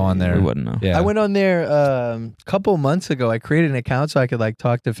never go on there. We wouldn't know. Yeah, I went on there a couple months ago. I created an account so I could like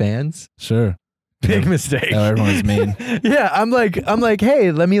talk to fans. sure. Big mistake. Oh, everyone's mean. Yeah, I'm like,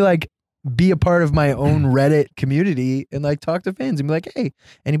 hey, let me like be a part of my own Reddit community and like talk to fans and be like, hey,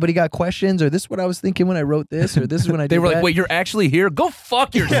 anybody got questions or this is what I was thinking when I wrote this or this is when I did They were like, that. wait, you're actually here? Go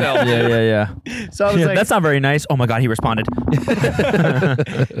fuck yourself. Yeah. So I was like, That's not very nice. Oh my God, he responded.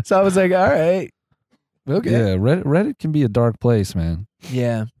 so I was like, all right, okay, Yeah, Reddit can be a dark place, man.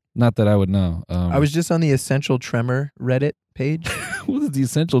 yeah. Not that I would know. I was just on the Essential Tremor Reddit page. what is the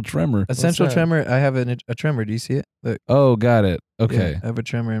essential tremor? Essential What's that? tremor. I have a tremor. Do you see it? Look. Oh, got it. Okay. Yeah, I have a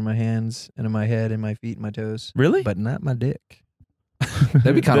tremor in my hands and in my head and my feet and my toes. Really? But not my dick.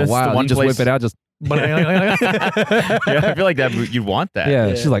 That'd be kind of That's the wild. one You just place- whip it out, just Yeah, I feel like that you'd want that. yeah.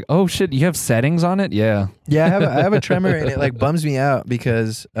 She's like, oh shit, you have settings on it? Yeah. Yeah, I have a tremor and it like bums me out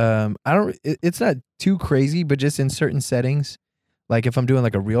because it's not too crazy, but just in certain settings, like if I'm doing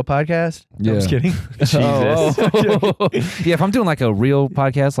like a real podcast. No, I'm just Yeah. kidding. Oh. Yeah, if I'm doing like a real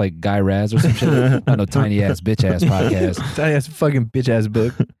podcast, like Guy Raz or some shit, I know, tiny ass bitch ass podcast. Tiny ass fucking bitch ass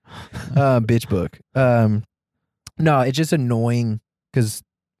book. Bitch book. No, it's just annoying because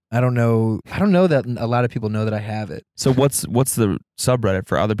I don't know that a lot of people know that I have it. So what's the subreddit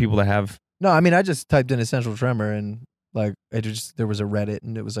for other people that have? No, I mean I just typed in essential tremor and like there was a Reddit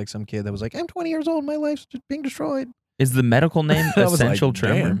and it was like some kid that was like, I'm 20 years old, my life's just being destroyed. Is the medical name I was like, Essential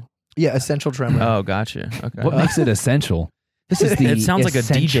Tremor? damn. Yeah, essential tremor. Oh, gotcha. Okay. What makes it essential? This is the It sounds like a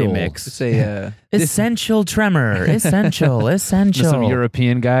DJ essential- mix. It's a Essential Tremor. Essential. Just some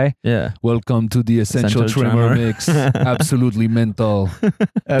European guy. Yeah. Welcome to the Essential, Essential Tremor Tremor. Mix. Absolutely mental.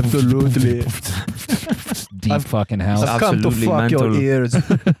 absolutely. Deep fucking house. I've come to Absolutely fuck your mental. ears.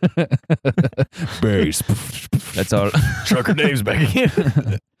 Bass. That's all. Trucker Dave's back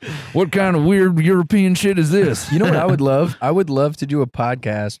again. What kind of weird European shit is this? You know what I would love? I would love to do a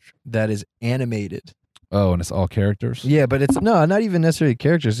podcast that is animated. Oh, and it's all characters? Yeah, but it's not even necessarily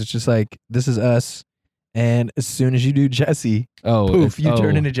characters. It's just like this is us, and as soon as you do Jesse, Oh, poof, you oh.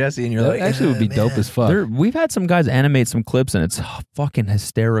 turn into Jesse, and you're That like, actually would be dope as fuck. We've had some guys animate some clips and it's fucking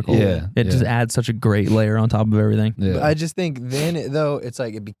hysterical. Yeah, It just yeah. adds such a great layer on top of everything. Yeah. But I just think then though it's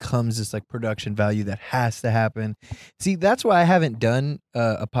like it becomes this like production value that has to happen. See, that's why I haven't done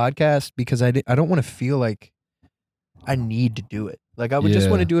a podcast because I don't want to feel like I need to do it. Like I would just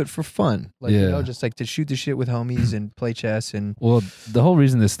Yeah. want to do it for fun, like you know, Yeah. just like to shoot the shit with homies and play chess and Well, the whole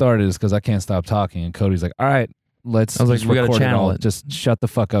reason this started is because I can't stop talking, and Cody's like, "All right, let's I was like, just we gotta record channel all. it." Just shut the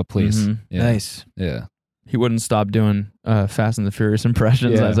fuck up, please." Mhm. Yeah. nice. Yeah, He wouldn't stop doing Fast and the Furious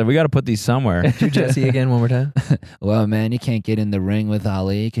impressions. Yeah. I was like, we got to put these somewhere. Do Jesse again one more time, Well, man, you can't get in the ring with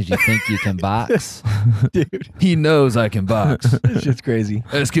Ali because you think you can box. dude. he knows I can box. This shit's crazy.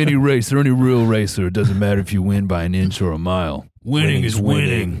 Ask any racer, any real racer. It doesn't matter if you win by an inch or a mile. Winning is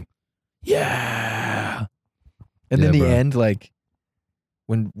winning. Yeah. And then Yeah, the bro. end, like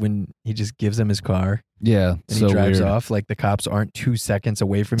when he just gives him his car Yeah. and so he drives weird. off, like the cops aren't 2 seconds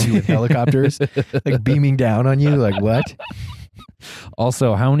away from you with helicopters, like beaming down on you. Like what?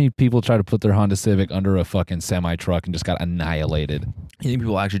 Also, how many people try to put their Honda Civic under a fucking semi truck and just got annihilated? You think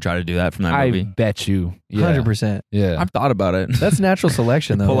people actually try to do that from that movie? I bet you. 100%. Yeah. I've thought about it. That's natural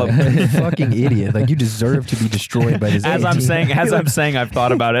selection, though. Pull up. You fucking idiot. Like, you deserve to be destroyed by this. As I'm saying, I've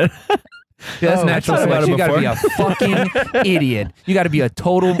thought about it. That's natural selection. You got to be a fucking idiot. You got to be a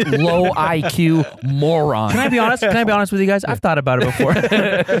total low IQ moron. Can I be honest with you guys? I've thought about it before.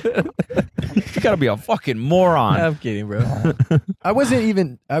 You got to be a fucking moron. I'm kidding, bro. I was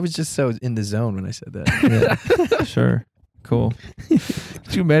just so in the zone when I said that. Yeah. Sure. Cool.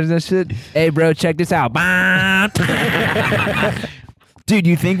 Could you imagine that shit? Hey, bro, check this out. Dude,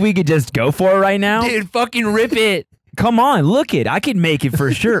 you think we could just go for it right now? Dude, fucking rip it. Come on, look it. I can make it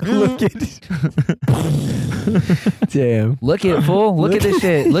for sure. Look it. Damn. Look it, fool. Look at this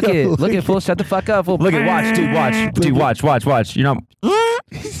shit. Look it, fool. Shut the fuck up, fool. Look it. Watch, dude. Watch. You're not.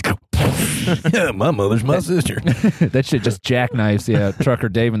 Yeah, my mother's my sister. That shit just jackknifes, Trucker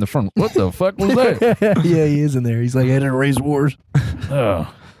Dave in the front. What the fuck was that? Yeah, he is in there. He's like, At a race wars.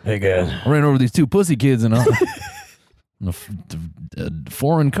 Oh, hey guys. I ran over these two pussy kids in a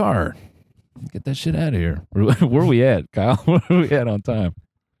foreign car. Get that shit out of here. Where are we at, Kyle? Where are we at on time?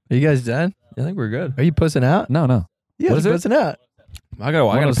 are you guys done? I think we're good. Are you pussing out? No. Yeah, What is it? pussing out. I gotta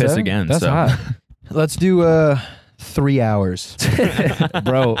piss 107? again. That's so. hot. Let's do 3 hours.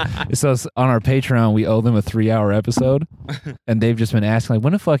 Bro, so on our Patreon, we owe them a 3-hour episode, and they've just been asking, like,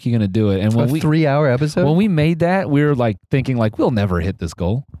 when the fuck are you going to do it? And when A 3-hour episode? when we made that, we were like thinking, like, we'll never hit this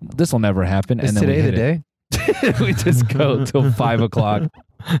goal. This will never happen. Is and then today we the day? day? We just go till 5 o'clock.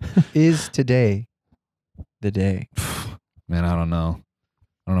 Is today the day? Man, I don't know.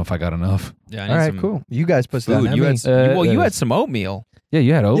 I don't know if I got enough. Yeah, I All need right, some cool. You guys put that food. down. You That had, means- you had some oatmeal. Yeah,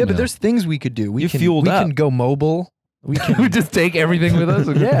 you had oatmeal. yeah, but there's things we could do. We You can, fueled we up. can go mobile. We can we just take everything with us.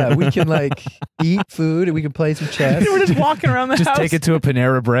 yeah, we can like eat food and we can play some chess. We're just walking around the Just house. take it to a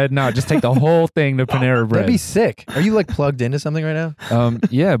Panera Bread. No, just take the whole thing to Panera Bread. That'd be sick. Are you like plugged into something right now?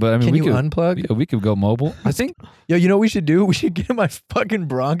 Yeah, but I mean, Can we you could unplug? we could go mobile. I think Yo, you know what we should do? We should get in my fucking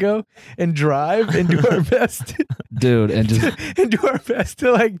Bronco and drive and do our best dude, and just and do our best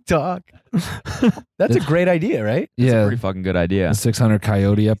to like talk. That's a great idea, right? That's a yeah, pretty fucking good idea. the 600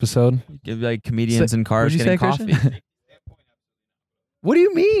 Coyote episode. Give like comedians So- in cars what'd you getting say, coffee. Christian? What do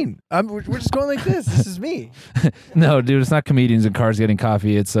you mean? We're just going like this. This is me. No, dude, it's not comedians in cars getting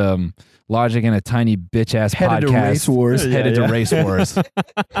coffee. It's Logic and a tiny bitch ass Headed podcast. to Race Wars. Headed to Race Wars.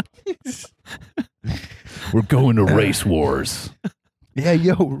 We're going to race wars. Yeah,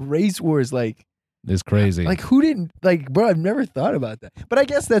 yo, Race Wars, like It's crazy. who didn't like, bro? I've never thought about that, but I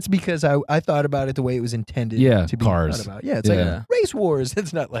guess that's because I thought about it the way it was intended. Yeah, to be cars. thought about. Yeah, it's Yeah. like Race Wars.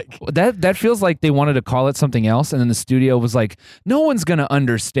 It's not like That feels like they wanted to call it something else, and then the studio was like, "No one's gonna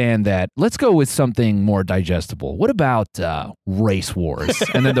understand that. Let's go with something more digestible. What about Race Wars?"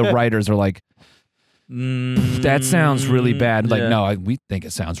 And then the writers are like, "That sounds really bad." Like, yeah. no, we think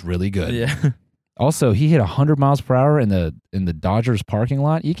it sounds really good. Yeah. Also, he hit 100 miles per hour in the Dodgers parking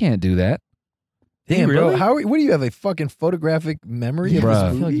lot. You can't do that. damn, really? bro. What do you have, a fucking photographic memory of Bruh. I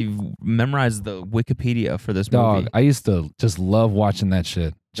this feel like movie? you've memorized the Wikipedia for this Dog, movie. I used to just love watching that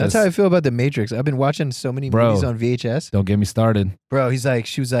shit. That's Just, how I feel about The Matrix. I've been watching so many Bro. movies on VHS. don't get me started. Bro, he's like,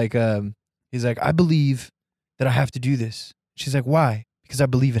 I believe that I have to do this. She's like, why? Because I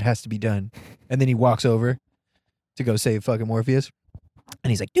believe it has to be done. And then he walks over to go save fucking Morpheus. And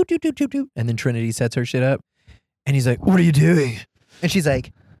he's like, doop, doop, doop, doop, doop. And then Trinity sets her shit up. And he's like, what are you doing? And she's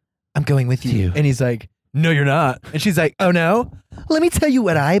like, I'm going with you. And he's like, no, you're not. And she's like, oh no? Let me tell you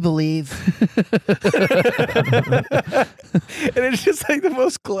what I believe. And it's just like the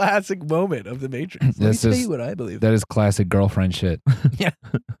most classic moment of The Matrix. Let me That's tell just- you what I believe. That is classic girlfriend shit.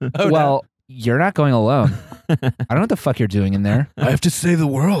 Oh, no. Well, you're not going alone. I don't know what the fuck you're doing in there. I have to save the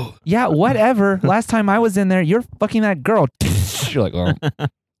world. Yeah, whatever. Last time I was in there, you're fucking that girl. You're like, oh,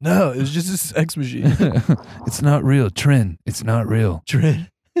 No, it was just a sex machine. it's not real. Trin, it's not real. Trin.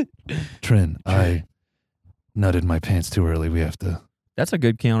 Trin, I nutted my pants too early. We have to. That's a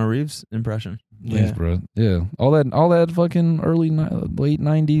good Keanu Reeves impression. Thanks, bro. Yeah, all that fucking late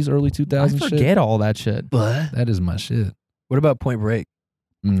 90s, early 2000s I shit. forget all that shit. But That is my shit. what about Point Break?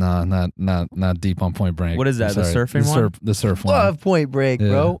 Nah, not deep on Point Break. What is that, I'm the sorry. surfing one? The surf one. Love Point Break, Yeah.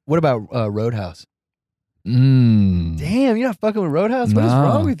 bro. What about Roadhouse? Mm. Damn, you're not fucking with Roadhouse? What is Nah.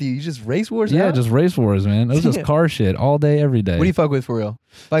 wrong with you? You just race wars Yeah, out? just race wars, man. It was just Damn. car shit all day, every day. What do you fuck with for real?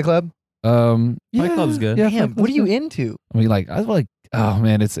 Fight Club? Yeah, Fight Club's good. Yeah, Damn, Fight what are you Club's good. into? I mean, like, I was like, oh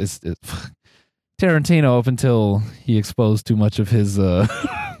man, it's Tarantino up until he exposed too much of his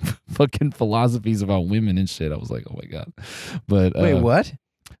fucking philosophies about women and shit. I was like, oh my god. But Wait, what?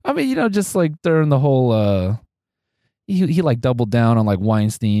 I mean, just like during the whole he like doubled down on like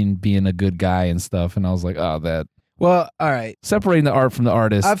Weinstein being a good guy and stuff, and I was like, oh, that Well, all right. separating the art from the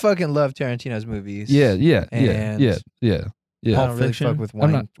artist. I fucking love Tarantino's movies. yeah. And I I don't really Fiction? fuck with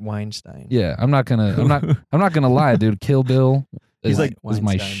I'm not- Weinstein. Yeah, I'm not gonna lie, dude. Kill Bill is Like my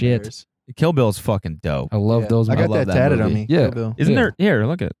Weinstein shit. bears. Kill Bill is fucking dope. I love Yeah. those. I got movies. that tatted on me. Yeah. Kill Bill. Isn't Yeah. there? Here,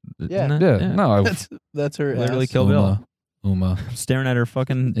 look at. Yeah. isn't Yeah, that- no, That's her Literally ass. Kill Bill. Uma. I'm staring at her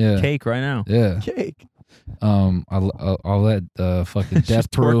fucking Yeah. cake right now. Yeah. Cake. All that fucking She's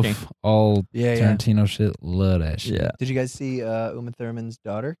Death Proof, twerking. all Yeah, yeah. Tarantino shit. Love that shit. Yeah. Did you guys see Uma Thurman's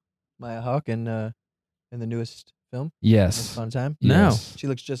daughter, Maya Hawke, in the newest film? Once Yes. Upon a Time. No. Yes. She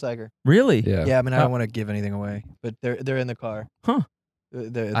looks just like her. Really? Yeah. Yeah, I mean, I don't want to give anything away, but they're in the car. Huh.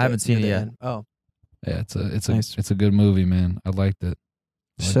 I haven't seen it yet. Oh, Yeah. It's Nice. a good movie, man. I liked it. I liked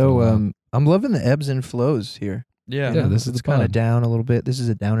it a so lot. I'm loving the ebbs and flows here. Yeah. Yeah, this is it's the kind of pod. down a little bit. This is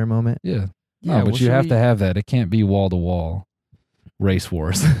a downer moment. Yeah. Yeah, No, but well, you should have we- to have that. It can't be wall to wall race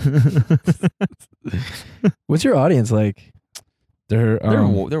wars. What's your audience like? They're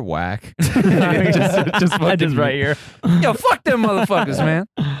They're whack. just fucking- right here. Yo, fuck them motherfuckers, man.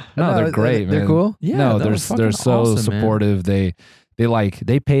 No, they're great, man. They're cool. Yeah, no, that they're was fucking they're so awesome, man. supportive. They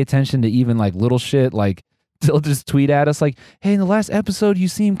pay attention to even like little shit. Like they'll just tweet at us like, "Hey, in the last episode, you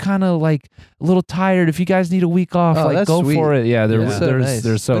seem kind of like a little tired. If you guys need a week off, Oh, like that's go sweet. for it." Yeah, they're Yeah. So they're nice.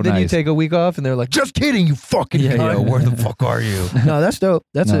 they're so But then nice. you take a week off, and they're like, "Just kidding, you fucking Yeah, cunt." where the fuck are you? No, that's dope.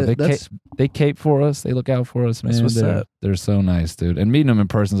 That's No, that's they cape for us. They look out for us, man. That's what's they're, up. they're so nice, dude. And meeting them in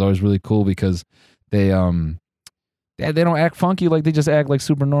person is always really cool because they they don't act funky. Like they just act like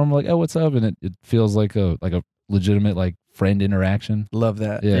super normal. Like, oh, what's up? And it feels like a legitimate like friend interaction. love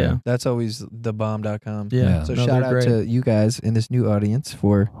that. Yeah. Yeah. That's always thebomb.com. Yeah. So No, shout they're out great. to you guys in this new audience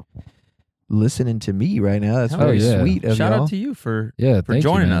for listening to me right now. That's Oh, very yeah. sweet of Shout y'all. out to you for Yeah, thank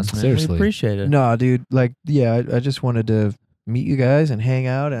joining you, man. us, man. Seriously. We appreciate it. No, dude. Like, yeah, I just wanted to meet you guys and hang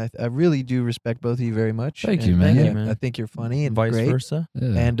out. And I really do respect both of you very much. Thank And, you, man. Thank you, yeah, man. I think you're funny and Vice great. versa. Yeah.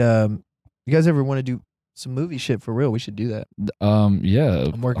 And you guys ever want to do some movie shit for real? We should do that. Yeah,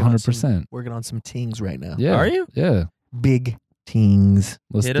 I'm working on 100%. working on some tings right now. Yeah. Are you? Yeah. Big tings.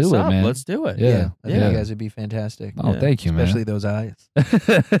 Let's Hit do us it, up. man. Let's do it. Yeah. I think Yeah. you guys would be fantastic. Oh, Yeah. thank you, Especially those eyes.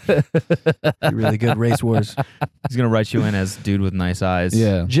 man. Be really good race wars. He's gonna write you in as dude with nice eyes.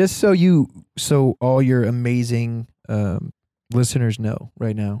 Yeah. Just so all your amazing listeners know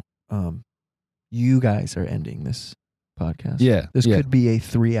right now, you guys are ending this podcast. Yeah. This yeah. could be a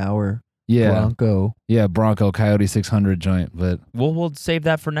 3-hour yeah. Bronco. Yeah, Bronco Coyote 600 joint, but We'll save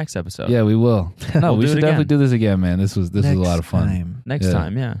that for next episode. yeah, we will. No, We'll we do should it definitely again. do this again, man. This was a lot of fun. Time. Next Yeah.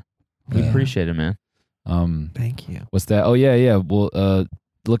 time. Yeah. We Yeah. appreciate it, man. Thank you. What's that? Oh yeah. Well,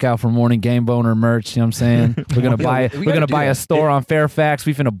 look out for Morning Game Boner merch. You know what I'm saying? We're gonna Yeah, buy. we We're gotta gonna do buy a that. store on Fairfax.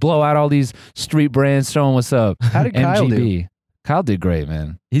 We finna blow out all these street brands. Showing what's up. How did Kyle do? MGB. Kyle did great,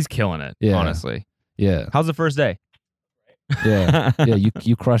 man. He's killing it. Yeah. Honestly. Yeah, How's the first day? yeah, yeah.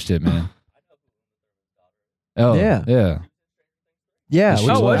 You crushed it, man. Oh Yeah. yeah. Yeah, Oh,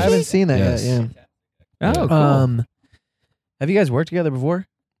 which was I he? haven't seen that Yes. yet. Oh, Yeah. cool. Have you guys worked together before?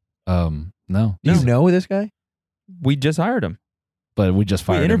 No, Do you know this guy? We just hired him. but we just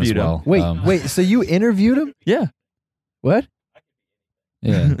fired interviewed him him. as well. Wait. So you interviewed him? Yeah. What?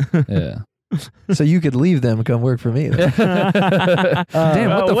 Yeah, yeah. So you could leave them and come work for me. then. Damn,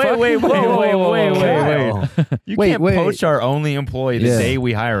 what the wait, fuck? wait, wait, Whoa, wait, whoa, whoa, wait, whoa, wait, whoa. wait. You Wait, can't wait. poach our only employee the Yeah. day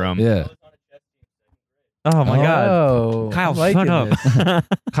we hire him. Yeah, Oh my god. Oh, Kyle, I'm liking shut up.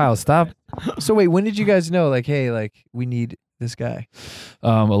 this. Kyle, stop. So wait, when did you guys know? Like, hey, like we need this guy.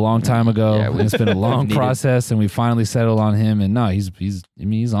 A long time ago. Yeah, It's been a long needed- process, and we finally settled on him. And no, he's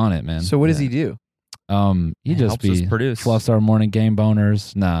on it, man. So what does he do? He just helps us be produce. fluffs our morning game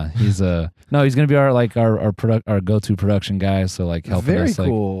boners. Nah, he's he's gonna be our go-to production guy. So like helping Very us, like,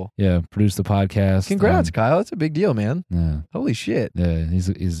 cool. yeah, produce the podcast. Congrats, Kyle. It's a big deal, man. Yeah, Holy shit. yeah,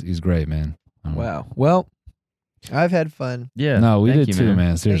 he's great, man. Wow. Well, I've had fun. Yeah. No, we Thank did you, too,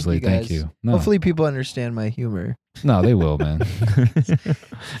 man. Seriously, you, thank guys. you. No, Hopefully, people understand my humor. no, they will, man.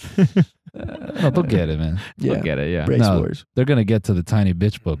 No, they'll get it, man. Yeah. Look at it, yeah. Race No. wars. They're gonna get to the tiny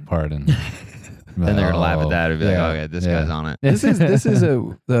bitch book part, and Then they're gonna laugh at Oh, that and be yeah, like, okay, this yeah. guy's on it. This is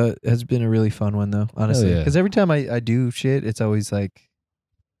has been a really fun one though, honestly. yeah. Because every time I do shit, it's always like,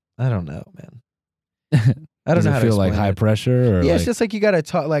 I don't know, man. I don't Does know it how to feel like explain high it. pressure? Or Yeah, it's like, just like you gotta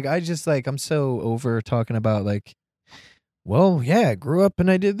talk. Like I'm so over talking about like, well, yeah, I grew up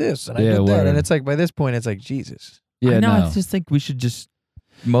and I did this and I Yeah, did that, word. and it's like by this point, it's like Jesus. yeah, no, no. I just think we should just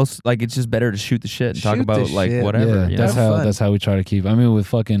it's just better to shoot the shit and talk Shoot the about like shit. whatever. Yeah, you that's know? Have how fun. we try to keep. I mean,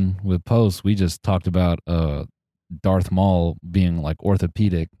 with Post, we just talked about Darth Maul being like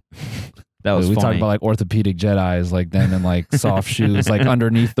orthopedic. That was we funny. talked about like orthopedic Jedis, like them in like soft shoes, like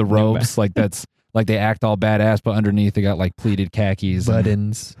underneath the robes, like that's like they act all badass, but underneath they got like pleated khakis,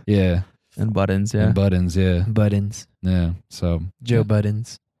 Buttons. and buttons, and buttons, Buttons. yeah. So Joe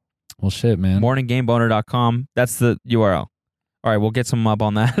Buttons. well, shit, man. morninggameboner.com. That's the URL. All right, we'll get some up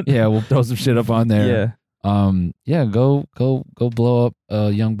on that. Yeah, we'll throw some shit up on there. Yeah. Go blow up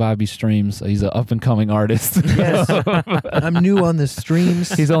Young Bobby streams. He's an up and coming artist. Yes. I'm new on the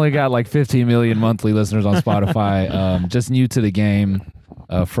streams. He's only got like 15 million monthly listeners on Spotify. Just new to the game,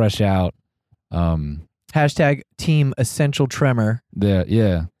 fresh out. Hashtag Team Essential Tremor.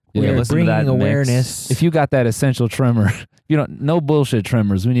 Yeah. We're listen to that bringing mix. awareness. If you got that essential tremor, no bullshit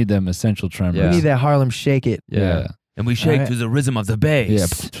tremors. We need them essential tremors. Yeah. We need that Harlem Shake It. Yeah. And we shake All right. to the rhythm of the bass. Yeah.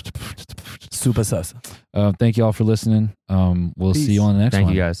 Super sus. Thank you all for listening. We'll Peace. see you on the next one.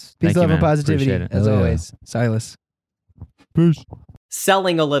 Thank you guys. Peace, Thank you, love, and man. positivity, Appreciate it. as Hell yeah. always. Silas. Peace.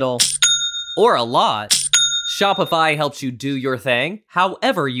 Selling a little or a lot, Shopify helps you do your thing,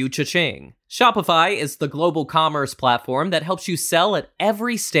 however you cha-ching. Shopify is the global commerce platform that helps you sell at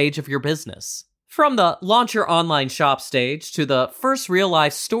every stage of your business. From the launch your online shop stage to the first real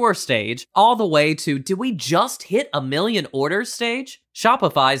life store stage, all the way to did we just hit 1 million orders stage?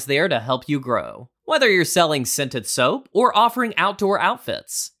 Shopify's there to help you grow. Whether you're selling scented soap or offering outdoor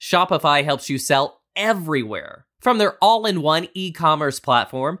outfits, Shopify helps you sell everywhere. From their all-in-one e-commerce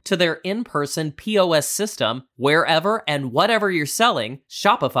platform to their in-person POS system, wherever and whatever you're selling,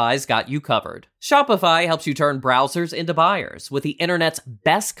 Shopify's got you covered. Shopify helps you turn browsers into buyers with the internet's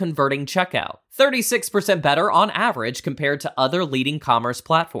best converting checkout, 36% better on average compared to other leading commerce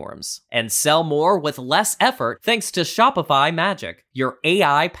platforms. And sell more with less effort thanks to Shopify Magic, your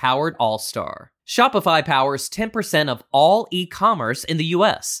AI-powered all-star. Shopify powers 10% of all e-commerce in the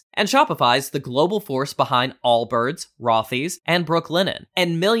US, and Shopify's the global force behind Allbirds, Rothy's, and Brooklinen,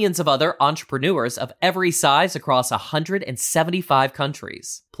 and millions of other entrepreneurs of every size across 175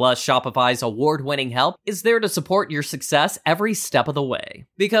 countries. Plus, Shopify's award-winning help is there to support your success every step of the way.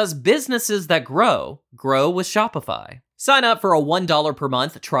 Because businesses that grow with Shopify. Sign up for a $1 per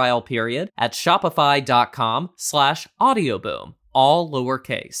month trial period at shopify.com/audioboom, all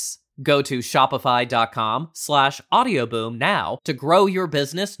lowercase. Go to shopify.com/audioboom now to grow your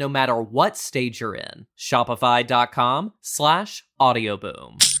business no matter what stage you're in.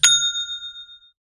 Shopify.com/audioboom.